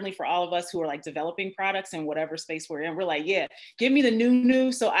space, and certainly for all of us who are like developing products in whatever space we're in, we're like, yeah, give me the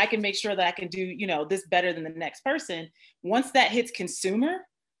new so I can make sure that I can do, you know, this better than the next person. Once that hits consumer,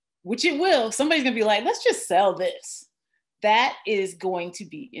 which it will, somebody's gonna be like, let's just sell this. That is going to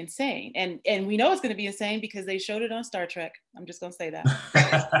be insane. And we know it's going to be insane because they showed it on Star Trek. I'm just going to say that.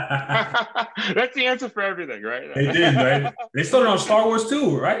 That's the answer for everything, right? They did, right? They started on Star Wars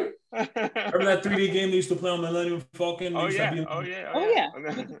too, right? Remember that 3D game they used to play on Millennium Falcon? Oh yeah.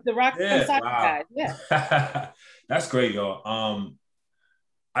 The Rock wow. guys. Yeah. That's great, y'all.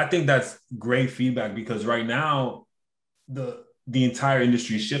 I think that's great feedback, because right now the entire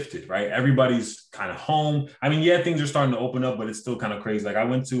industry shifted, right? Everybody's kind of home. I mean, yeah, things are starting to open up, but it's still kind of crazy. Like I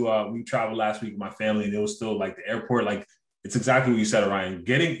went to, we traveled last week with my family, and it was still like the airport, like it's exactly what you said, Orion.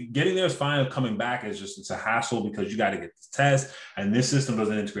 Getting there is fine. Coming back is just, it's a hassle because you got to get this test, and this system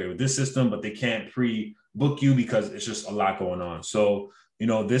doesn't integrate with this system, but they can't pre-book you because it's just a lot going on. So, you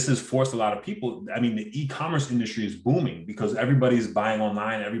know, this has forced a lot of people. I mean, the e-commerce industry is booming because everybody's buying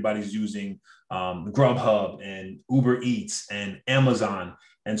online. Everybody's using Grubhub and Uber Eats and Amazon.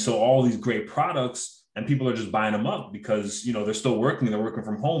 And so all these great products, and people are just buying them up because, you know, they're still working, they're working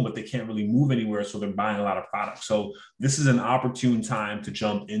from home, but they can't really move anywhere. So they're buying a lot of products. So this is an opportune time to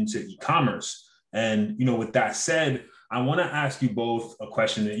jump into e-commerce. And, you know, with that said, I want to ask you both a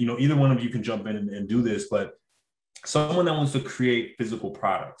question that, you know, either one of you can jump in and do this, but someone that wants to create physical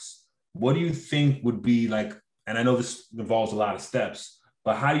products, what do you think would be like, and I know this involves a lot of steps,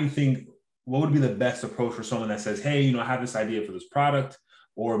 but how do you think, what would be the best approach for someone that says, hey, you know, I have this idea for this product,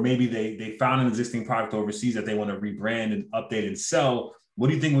 or maybe they found an existing product overseas that they want to rebrand and update and sell. What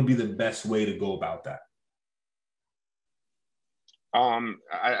do you think would be the best way to go about that?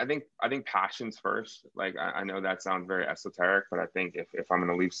 I think passion's first. Like, I know that sounds very esoteric, but I think if I'm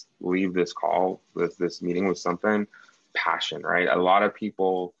going to leave this call with this meeting with something, passion, right? A lot of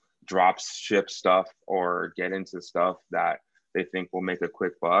people ship stuff or get into stuff that they think will make a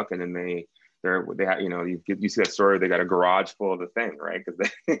quick buck, and then they have, you know, you see that story, they got a garage full of the thing, right? Because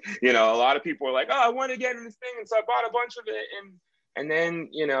they, you know, a lot of people are like, oh, I want to get in this thing, and so I bought a bunch of it, and then,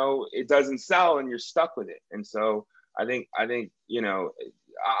 you know, it doesn't sell, and you're stuck with it. And so I think, you know,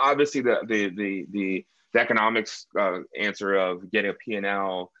 obviously the economics answer of getting a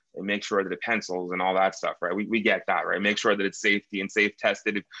P&L and make sure that it pencils and all that stuff, right? We get that, right? Make sure that it's safety and safe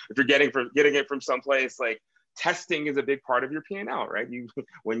tested. If you're getting it from someplace, like, testing is a big part of your P&L, right?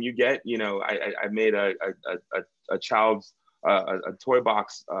 When you get, you know, I made a child's a toy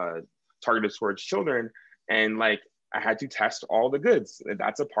box targeted towards children, and like I had to test all the goods.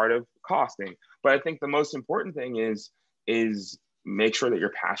 That's a part of costing. But I think the most important thing is make sure that you're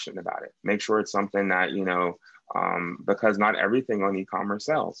passionate about it. Make sure it's something that, you know, because not everything on e-commerce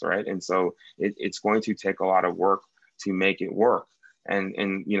sells, right? And so it's going to take a lot of work to make it work. And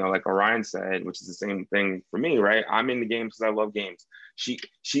you know, like Orion said, which is the same thing for me, right? I'm in the games because I love games.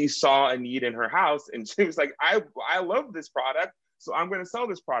 She saw a need in her house, and she was like, I love this product, so I'm going to sell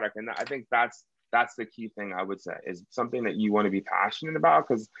this product. And I think that's that's the key thing I would say, is something that you want to be passionate about,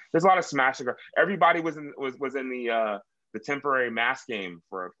 because there's a lot of smash and grab. Everybody was in the temporary mask game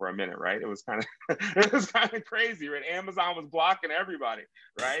for a minute, right? It was kind of it was kind of crazy, right? Amazon was blocking everybody,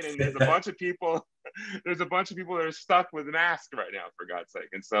 right? And there's a bunch of people that are stuck with masks right now, for God's sake.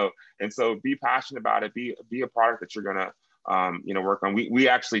 And so be passionate about it. Be a product that you're gonna work on. We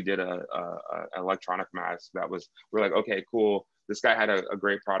actually did a electronic mask that we're like, okay, cool. This guy had a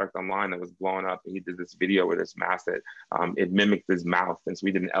great product online that was blowing up, and he did this video with this mask that it mimicked his mouth. And so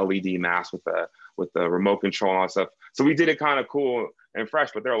we did an LED mask with the remote control and all that stuff. So we did it kind of cool and fresh,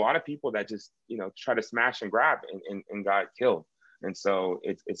 but there are a lot of people that just, try to smash and grab and got killed. And so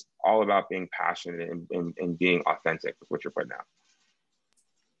it's all about being passionate and being authentic with what you're putting out.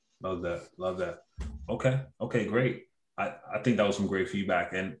 Love that. Okay, great. I think that was some great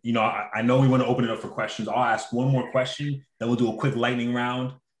feedback. And, I know we want to open it up for questions. I'll ask one more question, then we'll do a quick lightning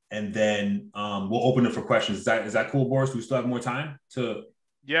round, and then we'll open it for questions. Is that cool, Boris? Do we still have more time to?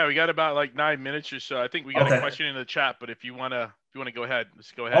 Yeah, we got about like 9 minutes or so. I think we got a question in the chat, but if you want to go ahead,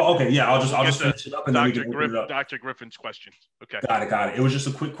 let's go ahead. Oh, okay. Yeah, I'll just finish it up, and then we can open it up. Dr. Griffin's question. Okay. Got it. It was just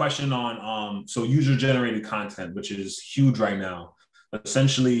a quick question on so user-generated content, which is huge right now.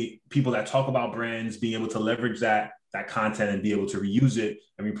 Essentially, people that talk about brands being able to leverage that content and be able to reuse it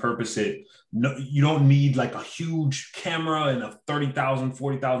and repurpose it. No, you don't need like a huge camera and a $30,000,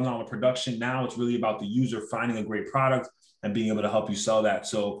 $40,000 production. Now it's really about the user finding a great product and being able to help you sell that.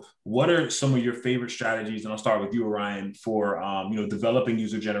 So what are some of your favorite strategies? And I'll start with you, Orion, for developing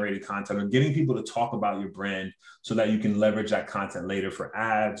user-generated content or getting people to talk about your brand so that you can leverage that content later for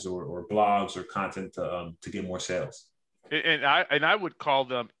ads or blogs or content to get more sales. And I would call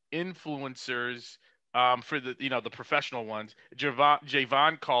them influencers for the professional ones.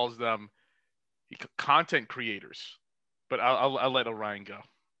 Javon calls them content creators, but I'll let Orion go.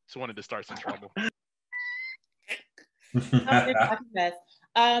 So wanted to start some trouble.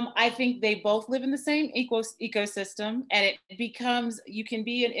 I think they both live in the same ecosystem, and it becomes, you can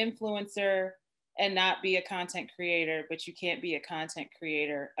be an influencer and not be a content creator, but you can't be a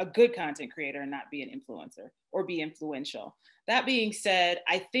good content creator, and not be an influencer or be influential. That being said,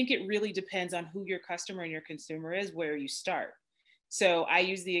 I think it really depends on who your customer and your consumer is, where you start. So I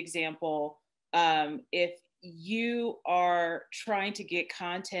use the example, if you are trying to get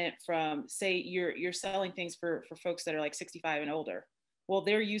content from, say you're selling things for folks that are like 65 and older, well,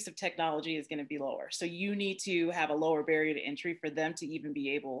 their use of technology is going to be lower. So you need to have a lower barrier to entry for them to even be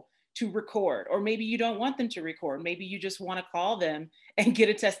able to record. Or maybe you don't want them to record. Maybe you just want to call them and get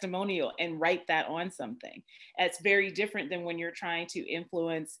a testimonial and write that on something. It's very different than when you're trying to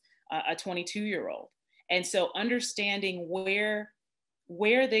influence a 22-year-old. And so understanding where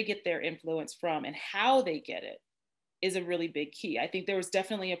they get their influence from and how they get it is a really big key. I think there was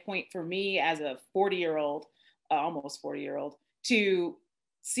definitely a point for me as a 40-year-old, almost 40-year-old, to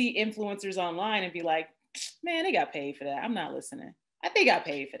see influencers online and be like, man, they got paid for that. I'm not listening. I think I got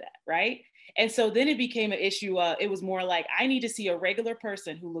paid for that, right? And so then it became an issue. It was more like, I need to see a regular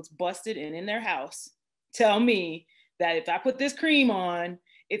person who looks busted and in their house tell me that if I put this cream on,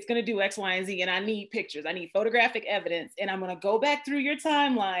 it's going to do X, Y, and Z. And I need pictures. I need photographic evidence. And I'm going to go back through your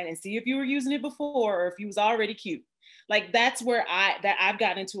timeline and see if you were using it before or if you was already cute. Like that's where I've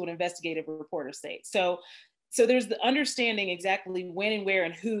gotten into an investigative reporter state. So there's the understanding exactly when and where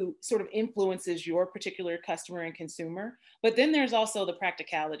and who sort of influences your particular customer and consumer. But then there's also the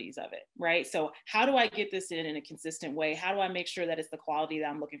practicalities of it, right? So how do I get this in a consistent way? How do I make sure that it's the quality that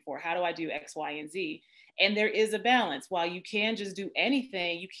I'm looking for? How do I do X, Y, and Z? And there is a balance. While you can just do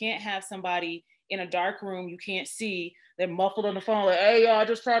anything, you can't have somebody in a dark room you can't see, they're muffled on the phone, like, hey, I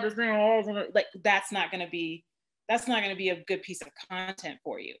just tried this thing. Like that's not going to be a good piece of content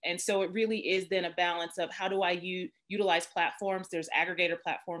for you. And so it really is then a balance of how do I utilize platforms. There's aggregator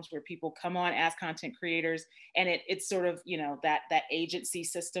platforms where people come on as content creators, and it's sort of, that agency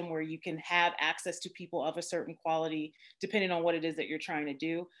system where you can have access to people of a certain quality, depending on what it is that you're trying to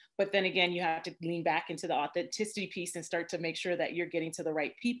do. But then again, you have to lean back into the authenticity piece and start to make sure that you're getting to the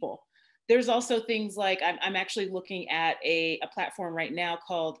right people. There's also things like, I'm actually looking at a platform right now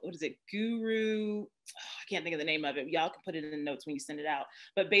called, what is it, Guru? I can't think of the name of it. Y'all can put it in the notes when you send it out.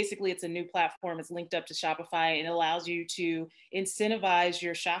 But basically it's a new platform. It's linked up to Shopify, and it allows you to incentivize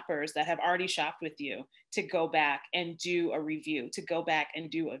your shoppers that have already shopped with you to go back and do a review, to go back and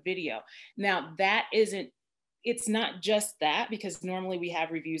do a video. Now it's not just that, because normally we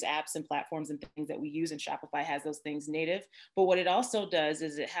have reviews, apps and platforms and things that we use, and Shopify has those things native. But what it also does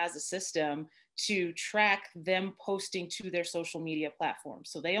is it has a system to track them posting to their social media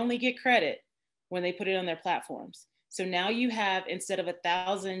platforms. So they only get credit when they put it on their platforms. So now you have, instead of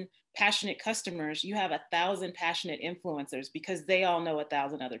 1,000 passionate customers, you have 1,000 passionate influencers because they all know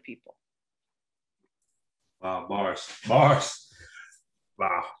 1,000 other people. Wow, bars. Wow,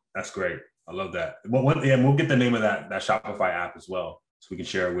 that's great. I love that. Well, we'll get the name of that Shopify app as well, so we can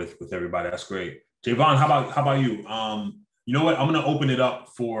share it with everybody. That's great. Javon, how about you? You know what? I'm gonna open it up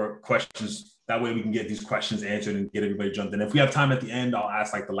for questions. That way we can get these questions answered and get everybody jumped in. If we have time at the end, I'll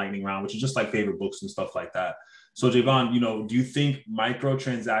ask like the lightning round, which is just like favorite books and stuff like that. So Javon, do you think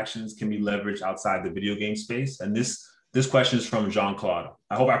microtransactions can be leveraged outside the video game space? And this question is from Jean-Claude.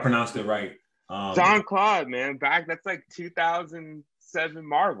 I hope I pronounced it right. Jean-Claude, man, that's like 2007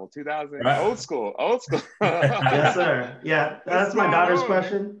 Marvel, 2000, right. Old school. Yes, sir. Yeah, that's my daughter's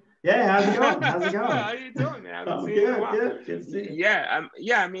question. Yeah, how's it going? How you doing, man? Good to see you.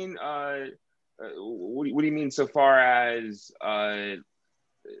 Yeah, I mean, what do you mean so far as kind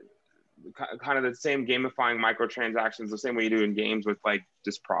of the same gamifying microtransactions, the same way you do in games with like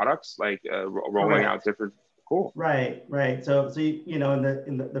just products, like rolling out different. Cool. Right. So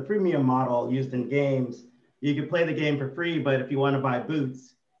in the premium model used in games, you can play the game for free, but if you want to buy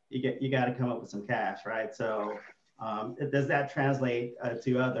boots, you got to come up with some cash, right? So does that translate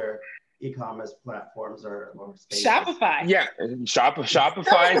to other e-commerce platforms or spaces? Shopify. Yeah,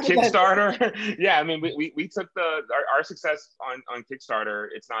 Shopify, Kickstarter. Yeah, I mean, we took our success on Kickstarter.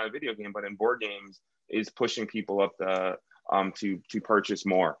 It's not a video game, but in board games is pushing people up to purchase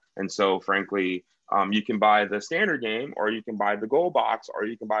more. And so, frankly, you can buy the standard game, or you can buy the gold box, or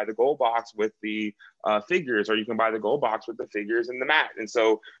you can buy the gold box with the figures, or you can buy the gold box with the figures and the mat. And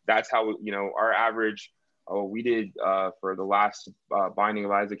so that's how our average. We did for the last Binding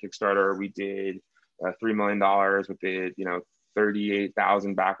of Isaac Kickstarter, we did $3 million. We did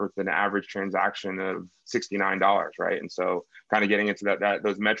 38,000 back with an average transaction of $69, right? And so kind of getting into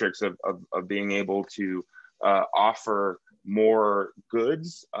those metrics of being able to offer more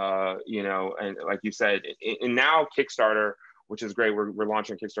goods, and like you said, and now Kickstarter, which is great. We're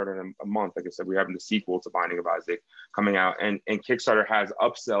launching Kickstarter in a month. Like I said, we're having the sequel to Binding of Isaac coming out, and Kickstarter has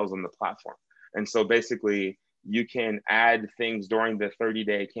upsells on the platform. And so basically you can add things during the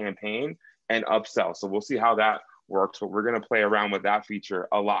 30-day campaign and upsell. So we'll see how that works, but we're going to play around with that feature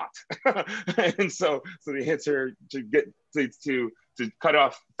a lot. And so the answer to cut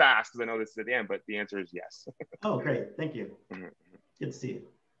off fast, because I know this is at the end, but the answer is yes. Oh, great. Thank you. Mm-hmm. Good to see you.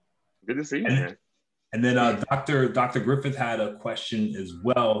 Good to see you, man. And then Dr. Griffith had a question as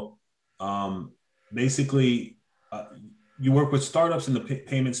well. Basically, you work with startups in the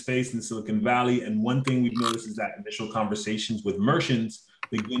payment space in Silicon Valley. And one thing we've noticed is that initial conversations with merchants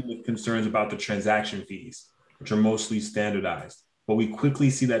begin with concerns about the transaction fees, which are mostly standardized. But we quickly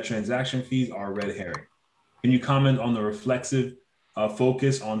see that transaction fees are a red herring. Can you comment on the reflexive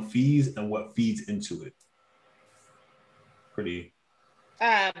focus on fees and what feeds into it? Pretty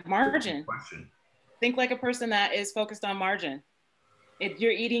margin. Question. Think like a person that is focused on margin.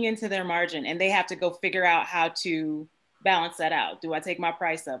 You're eating into their margin, and they have to go figure out how to balance that out. Do I take my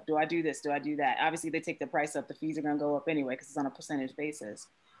price up? Do I do this? Do I do that? Obviously, they take the price up. The fees are going to go up anyway because it's on a percentage basis.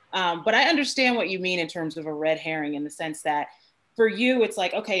 But I understand what you mean in terms of a red herring, in the sense that for you, it's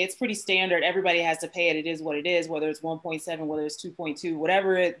like, okay, it's pretty standard. Everybody has to pay it. It is what it is, whether it's 1.7, whether it's 2.2,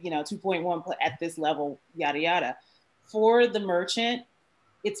 whatever it, 2.1 at this level, yada, yada. For the merchant,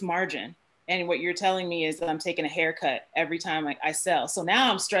 it's margin. And what you're telling me is that I'm taking a haircut every time I sell. So now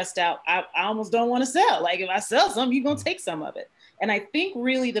I'm stressed out. I almost don't want to sell. Like if I sell something, you're going to take some of it. And I think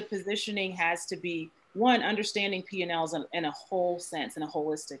really the positioning has to be, one, understanding P&Ls in a whole sense, in a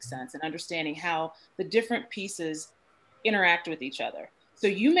holistic sense, and understanding how the different pieces interact with each other. So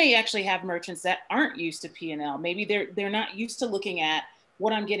you may actually have merchants that aren't used to P&L. Maybe they're not used to looking at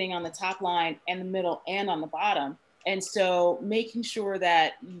what I'm getting on the top line and the middle and on the bottom. And so making sure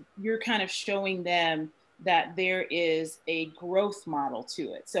that you're kind of showing them that there is a growth model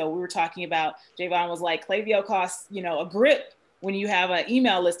to it. So we were talking about, Javon was like, Klaviyo costs, a grip when you have an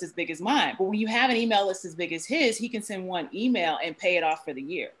email list as big as mine. But when you have an email list as big as his, he can send one email and pay it off for the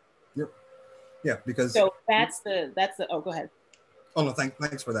year. Yep. Yeah, because so that's the oh, go ahead. Oh no,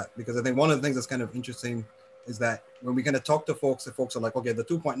 thanks for that. Because I think one of the things that's kind of interesting is that when we kind of talk to folks, the folks are like, okay, the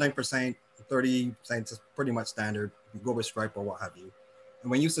 2.9%, 30 cents is pretty much standard. You go with Stripe or what have you.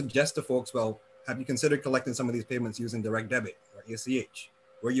 And when you suggest to folks, well, have you considered collecting some of these payments using direct debit or ACH,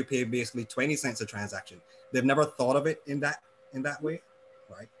 where you pay basically 20 cents a transaction? They've never thought of it in that way,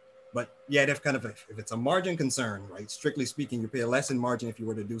 right? But yeah, if it's a margin concern, right? Strictly speaking, you pay less in margin if you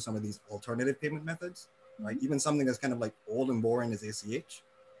were to do some of these alternative payment methods, right? Even something that's kind of like old and boring is ACH,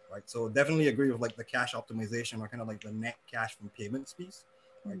 right? So definitely agree with like the cash optimization or kind of like the net cash from payments piece,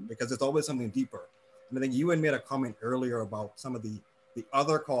 right? Because it's always something deeper. And I think you had made a comment earlier about some of the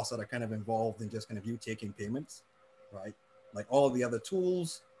other costs that are kind of involved in just kind of you taking payments, right? Like all of the other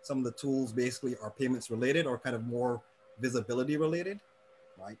tools, some of the tools basically are payments related or kind of more visibility related,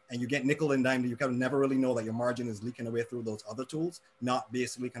 right? And you get nickel and dime, you kind of never really know that your margin is leaking away through those other tools, not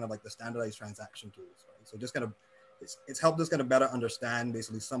basically kind of like the standardized transaction tools, right? So just kind of, it's helped us kind of better understand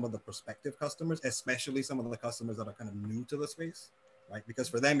basically some of the prospective customers, especially some of the customers that are kind of new to the space, right? Because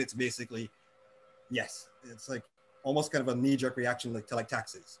for them, it's basically, yes, it's like almost kind of a knee-jerk reaction like to like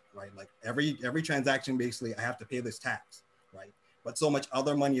taxes, right? Like every transaction, basically, I have to pay this tax, right? But so much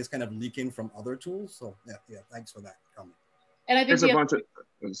other money is kind of leaking from other tools. So yeah, thanks for that comment. And I think there's a bunch of,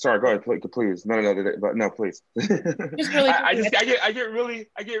 sorry, go ahead, please. No, please. Just really I get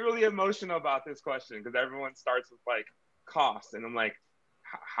really emotional about this question because everyone starts with like cost, and I'm like,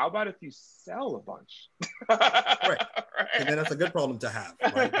 how about if you sell a bunch? Right. And then that's a good problem to have,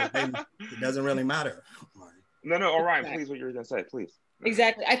 right? But then it doesn't really matter. No, Orion, please, what you were gonna say, please.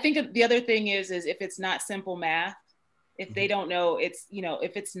 Exactly. I think the other thing is if it's not simple math, if they don't know, it's, you know,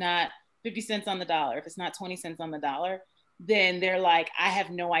 if it's not 50 cents on the dollar, if it's not 20 cents on the dollar, then they're like, I have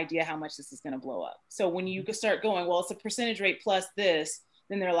no idea how much this is going to blow up. So when you start going, well, it's a percentage rate plus this,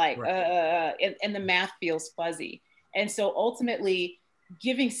 then they're like, right. And the math feels fuzzy. And so ultimately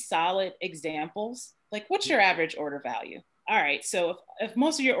giving solid examples, like what's your average order value? All right. So if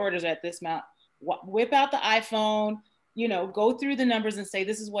most of your orders are at this amount, whip out the iPhone, you know, go through the numbers and say,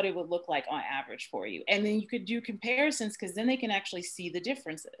 this is what it would look like on average for you. And then you could do comparisons because then they can actually see the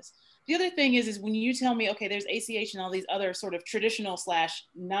differences. The other thing is when you tell me, okay, there's ACH and all these other sort of traditional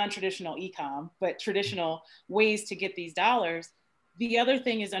 / non-traditional e-com, but traditional ways to get these dollars. The other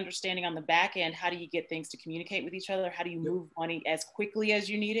thing is understanding on the back end, how do you get things to communicate with each other? How do you move money as quickly as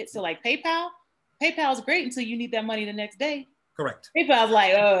you need it? So like PayPal is great until you need that money the next day. Correct. PayPal's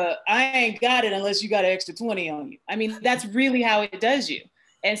like, I ain't got it unless you got an extra 20 on you. I mean, that's really how it does you.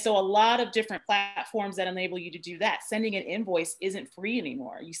 And so a lot of different platforms that enable you to do that. Sending an invoice isn't free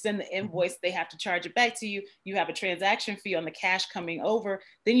anymore. You send the invoice, they have to charge it back to you. You have a transaction fee on the cash coming over.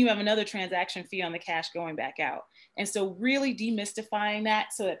 Then you have another transaction fee on the cash going back out. And so really demystifying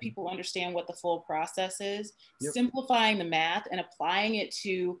that so that people understand what the full process is, simplifying the math and applying it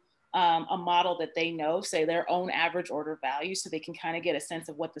to a model that they know, say their own average order value, so they can kind of get a sense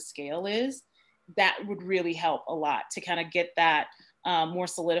of what the scale is. That would really help a lot to kind of get that more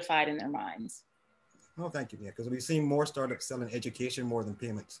solidified in their minds. Oh, thank you. Yeah, because we've seen more startups selling education more than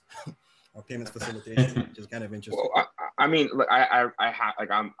payments or payments facilitation, which is kind of interesting. Well, I mean, I have like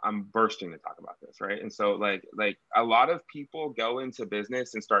I'm bursting to talk about this, right? And so like a lot of people go into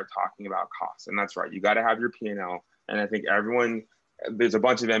business and start talking about costs, and that's right. You got to have your P&L, and I think everyone. There's a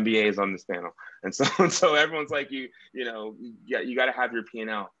bunch of MBAs on this panel, and so everyone's like, you got to have your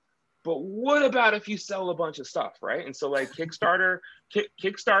P&L. But what about if you sell a bunch of stuff, right? And so like Kickstarter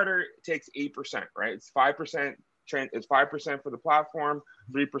takes 8%, right? It's 5%. It's 5% for the platform,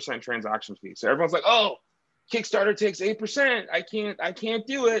 3% transaction fee. So everyone's like, oh, Kickstarter takes 8%. I can't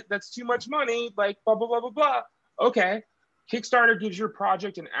do it. That's too much money. Like blah blah blah blah blah. Okay, Kickstarter gives your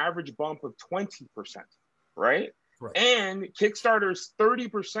project an average bump of 20%, right? Right. And Kickstarter is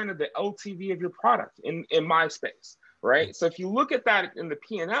 30% of the LTV of your product in my space, right? So if you look at that in the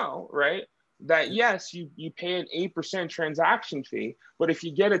P&L, right, that yes, you pay an 8% transaction fee, but if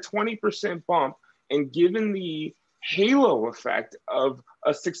you get a 20% bump, and given the halo effect of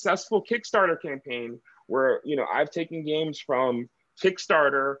a successful Kickstarter campaign, where I've taken games from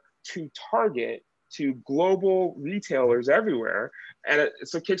Kickstarter to Target to global retailers everywhere, and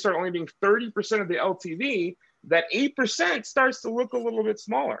so Kickstarter only being 30% of the LTV, that 8% starts to look a little bit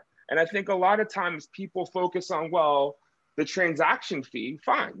smaller. And I think a lot of times people focus on, well, the transaction fee,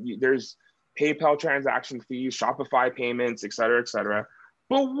 fine. There's PayPal transaction fees, Shopify payments, et cetera, et cetera.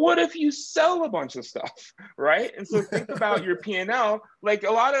 But what if you sell a bunch of stuff, right? And so think about your P&L, like a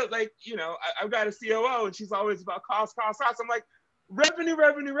lot of I've got a COO and she's always about cost. I'm like, revenue.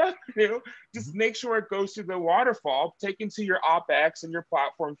 Just make sure it goes through the waterfall, take into your OpEx and your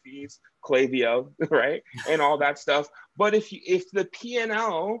platform fees, Klaviyo, right? And all that stuff. But if the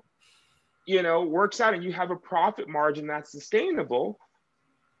P&L, works out and you have a profit margin that's sustainable,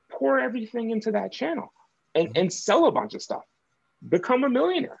 pour everything into that channel and sell a bunch of stuff. Become a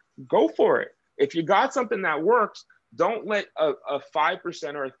millionaire. Go for it. If you got something that works, don't let a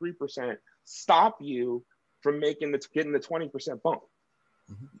 5% or a 3% stop you from getting the 20% bump.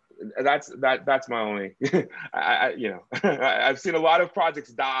 That's my only. I've seen a lot of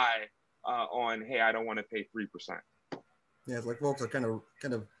projects die on, hey, I don't want to pay 3%. Yeah, it's like folks are kind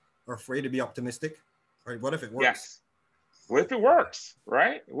of are afraid to be optimistic, right? What if it works? Yes. What if it works,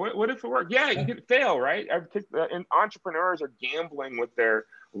 right? What if it works? Yeah, you could fail, right? And entrepreneurs are gambling with their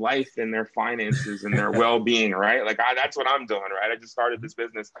life and their finances and their well-being, right? Like that's what I'm doing, right? I just started this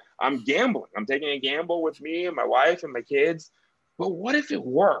business. I'm gambling. I'm taking a gamble with me and my wife and my kids. But what if it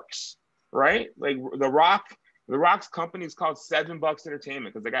works, right? Like The Rock's company is called $7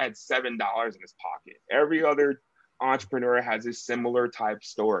 Entertainment because the guy had $7 in his pocket. Every other entrepreneur has a similar type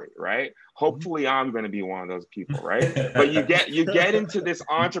story, right? Hopefully I'm going to be one of those people, right? But you get into this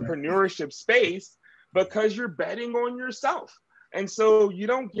entrepreneurship space because you're betting on yourself. And so you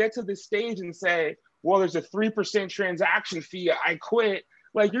don't get to this stage and say, well, there's a 3% transaction fee, I quit.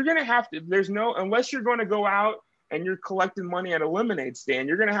 Like you're going to have to, unless you're going to go out and you're collecting money at a lemonade stand,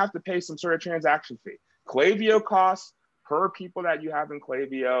 you're going to have to pay some sort of transaction fee. Klaviyo costs per people that you have in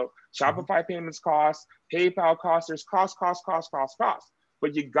Klaviyo, Shopify payments costs, PayPal costs, there's costs.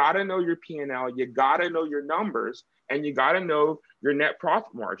 But you got to know your P&L, you got to know your numbers, and you got to know your net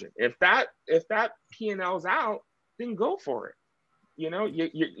profit margin. If that P&L's out, then go for it. You know,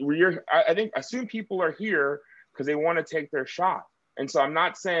 I assume people are here because they want to take their shot. And so I'm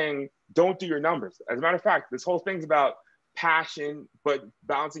not saying don't do your numbers. As a matter of fact, this whole thing's about passion, but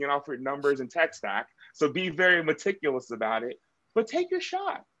balancing it off with numbers and tech stack. So be very meticulous about it, but take your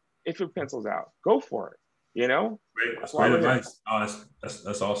shot. If it pencils out, go for it. You know, that's great advice. Oh,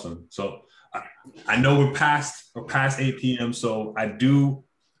 that's awesome. So I know we're past 8 p.m. So I do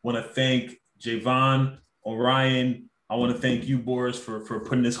want to thank Javon, Orion. I want to thank you, Boris, for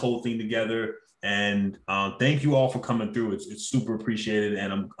putting this whole thing together. And thank you all for coming through. It's super appreciated.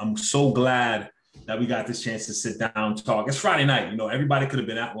 And I'm so glad that we got this chance to sit down and talk. It's Friday night. You know, everybody could have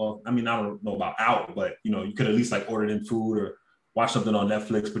been out. Well, I mean, I don't know about out, but, you know, you could at least like ordered in food or watch something on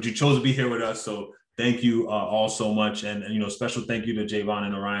Netflix. But you chose to be here with us. So thank you all so much. And, you know, special thank you to Javon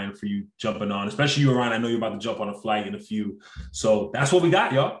and Orion for you jumping on, especially you, Orion. I know you're about to jump on a flight in a few. So that's what we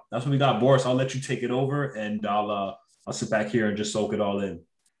got, y'all. That's what we got. Boris, I'll let you take it over and I'll sit back here and just soak it all in.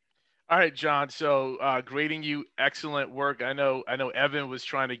 All right, John. So grading you, excellent work. I know Evan was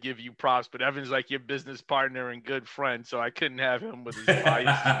trying to give you props, but Evan's like your business partner and good friend, so I couldn't have him with his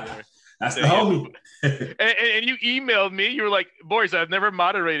bias there. That's the homie. And you emailed me. You were like, Boris, I've never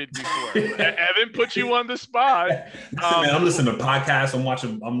moderated before. Evan put you on the spot. Man, I'm listening to podcasts.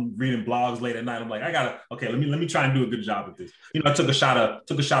 I'm reading blogs late at night. I'm like, let me try and do a good job at this. You know, I took a shot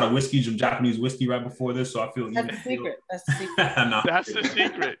of whiskey, some Japanese whiskey right before this, so I feel that's the secret. That's the secret. That's the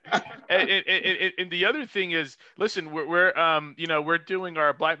secret. And the other thing is, listen, we're doing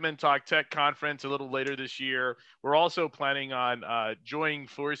our Black Men Talk Tech conference a little later this year. We're also planning on joining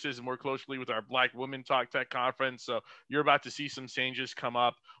forces more closely with our Black Women Talk Tech conference. So you're about to see some changes come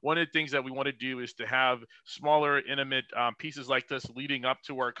up. One of the things that we want to do is to have smaller, intimate pieces like this leading up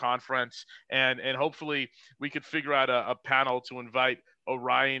to our conference. And hopefully we could figure out a panel to invite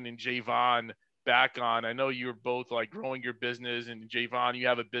Orion and Javon back on. I know you're both like growing your business, and Javon, you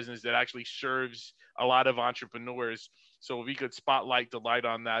have a business that actually serves a lot of entrepreneurs. So if we could spotlight the light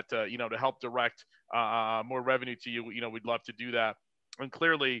on that, to help direct more revenue to you, we'd love to do that. And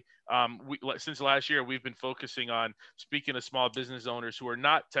clearly, since last year, we've been focusing on speaking to small business owners who are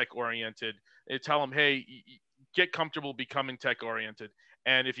not tech-oriented and tell them, hey, get comfortable becoming tech-oriented.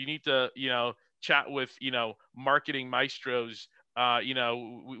 And if you need to, chat with, marketing maestros,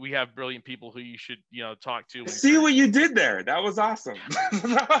 we have brilliant people who you should, talk to. See what you did there. That was awesome.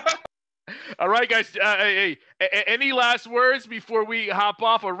 All right, guys. Hey, any last words before we hop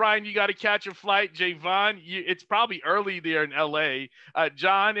off? Orion, you got to catch a flight. Javon, it's probably early there in LA.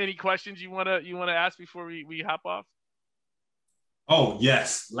 John, any questions you wanna ask before we hop off? Oh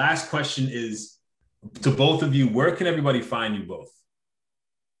yes. Last question is to both of you. Where can everybody find you both?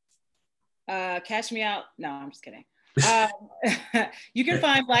 Cash me out. No, I'm just kidding. You can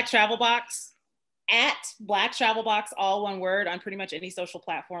find Black Travel Box at Black Travel Box, all one word, on pretty much any social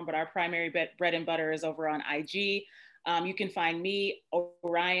platform, but our primary bread and butter is over on IG. You can find me,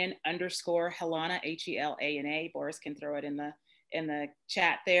 Orion _Helana, HELANA. Boris can throw it in the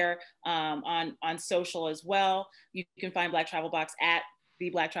chat there, on social as well. You can find Black Travel Box at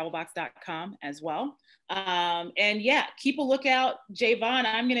theblacktravelbox.com as well. And yeah, keep a lookout. Javon,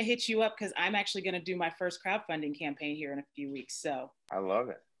 I'm going to hit you up because I'm actually going to do my first crowdfunding campaign here in a few weeks. So I love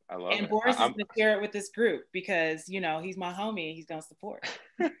it. And Boris is going to share it with this group because, he's my homie and he's going to support.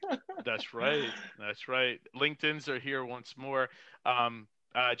 That's right. That's right. LinkedIn's are here once more.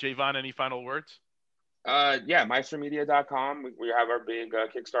 Javon, any final words? Yeah, maestromedia.com. We have our big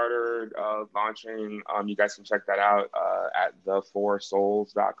Kickstarter launching. You guys can check that out at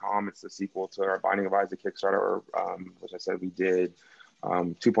theforsouls.com. It's the sequel to our Binding of Isaac Kickstarter, which I said we did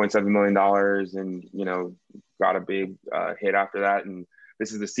 $2.7 million and, you know, got a big hit after that. And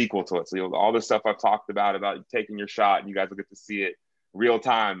this is the sequel to it. So all the stuff I've talked about taking your shot, and you guys will get to see it real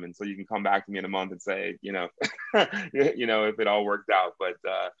time. And so you can come back to me in a month and say, you know, you know, if it all worked out. But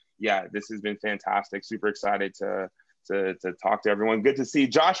yeah, this has been fantastic. Super excited to talk to everyone. Good to see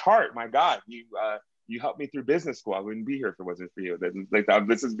Josh Hart. My God, you helped me through business school. I wouldn't be here if it wasn't for you.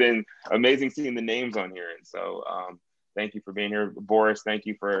 This has been amazing seeing the names on here. And so thank you for being here. Boris, thank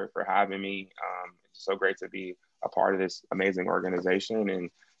you for having me. It's so great to be a part of this amazing organization,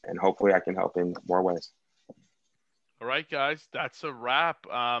 and hopefully I can help in more ways. All right, guys, that's a wrap.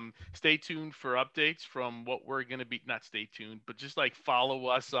 Stay tuned for updates from what we're going to be, not stay tuned, but just like follow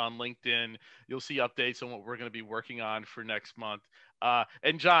us on LinkedIn. You'll see updates on what we're going to be working on for next month.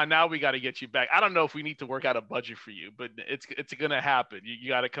 And John, now we got to get you back. I don't know if we need to work out a budget for you, but it's going to happen. You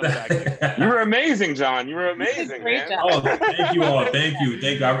got to come back. You were amazing, John. You were amazing, man. Oh, thank you all. Thank you.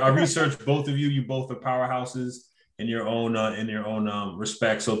 I researched both of you. You both are powerhouses in your own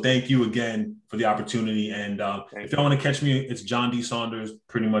respect. So thank you again for the opportunity. And if y'all want to catch me, it's John D. Saunders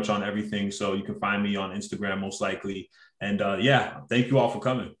pretty much on everything. So you can find me on Instagram most likely. And yeah, thank you all for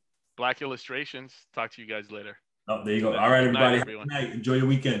coming. Black Illustrations. Talk to you guys later. Oh, there you go. All right, everybody. Good night, everyone. Good night. Enjoy your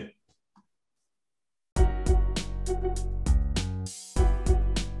weekend.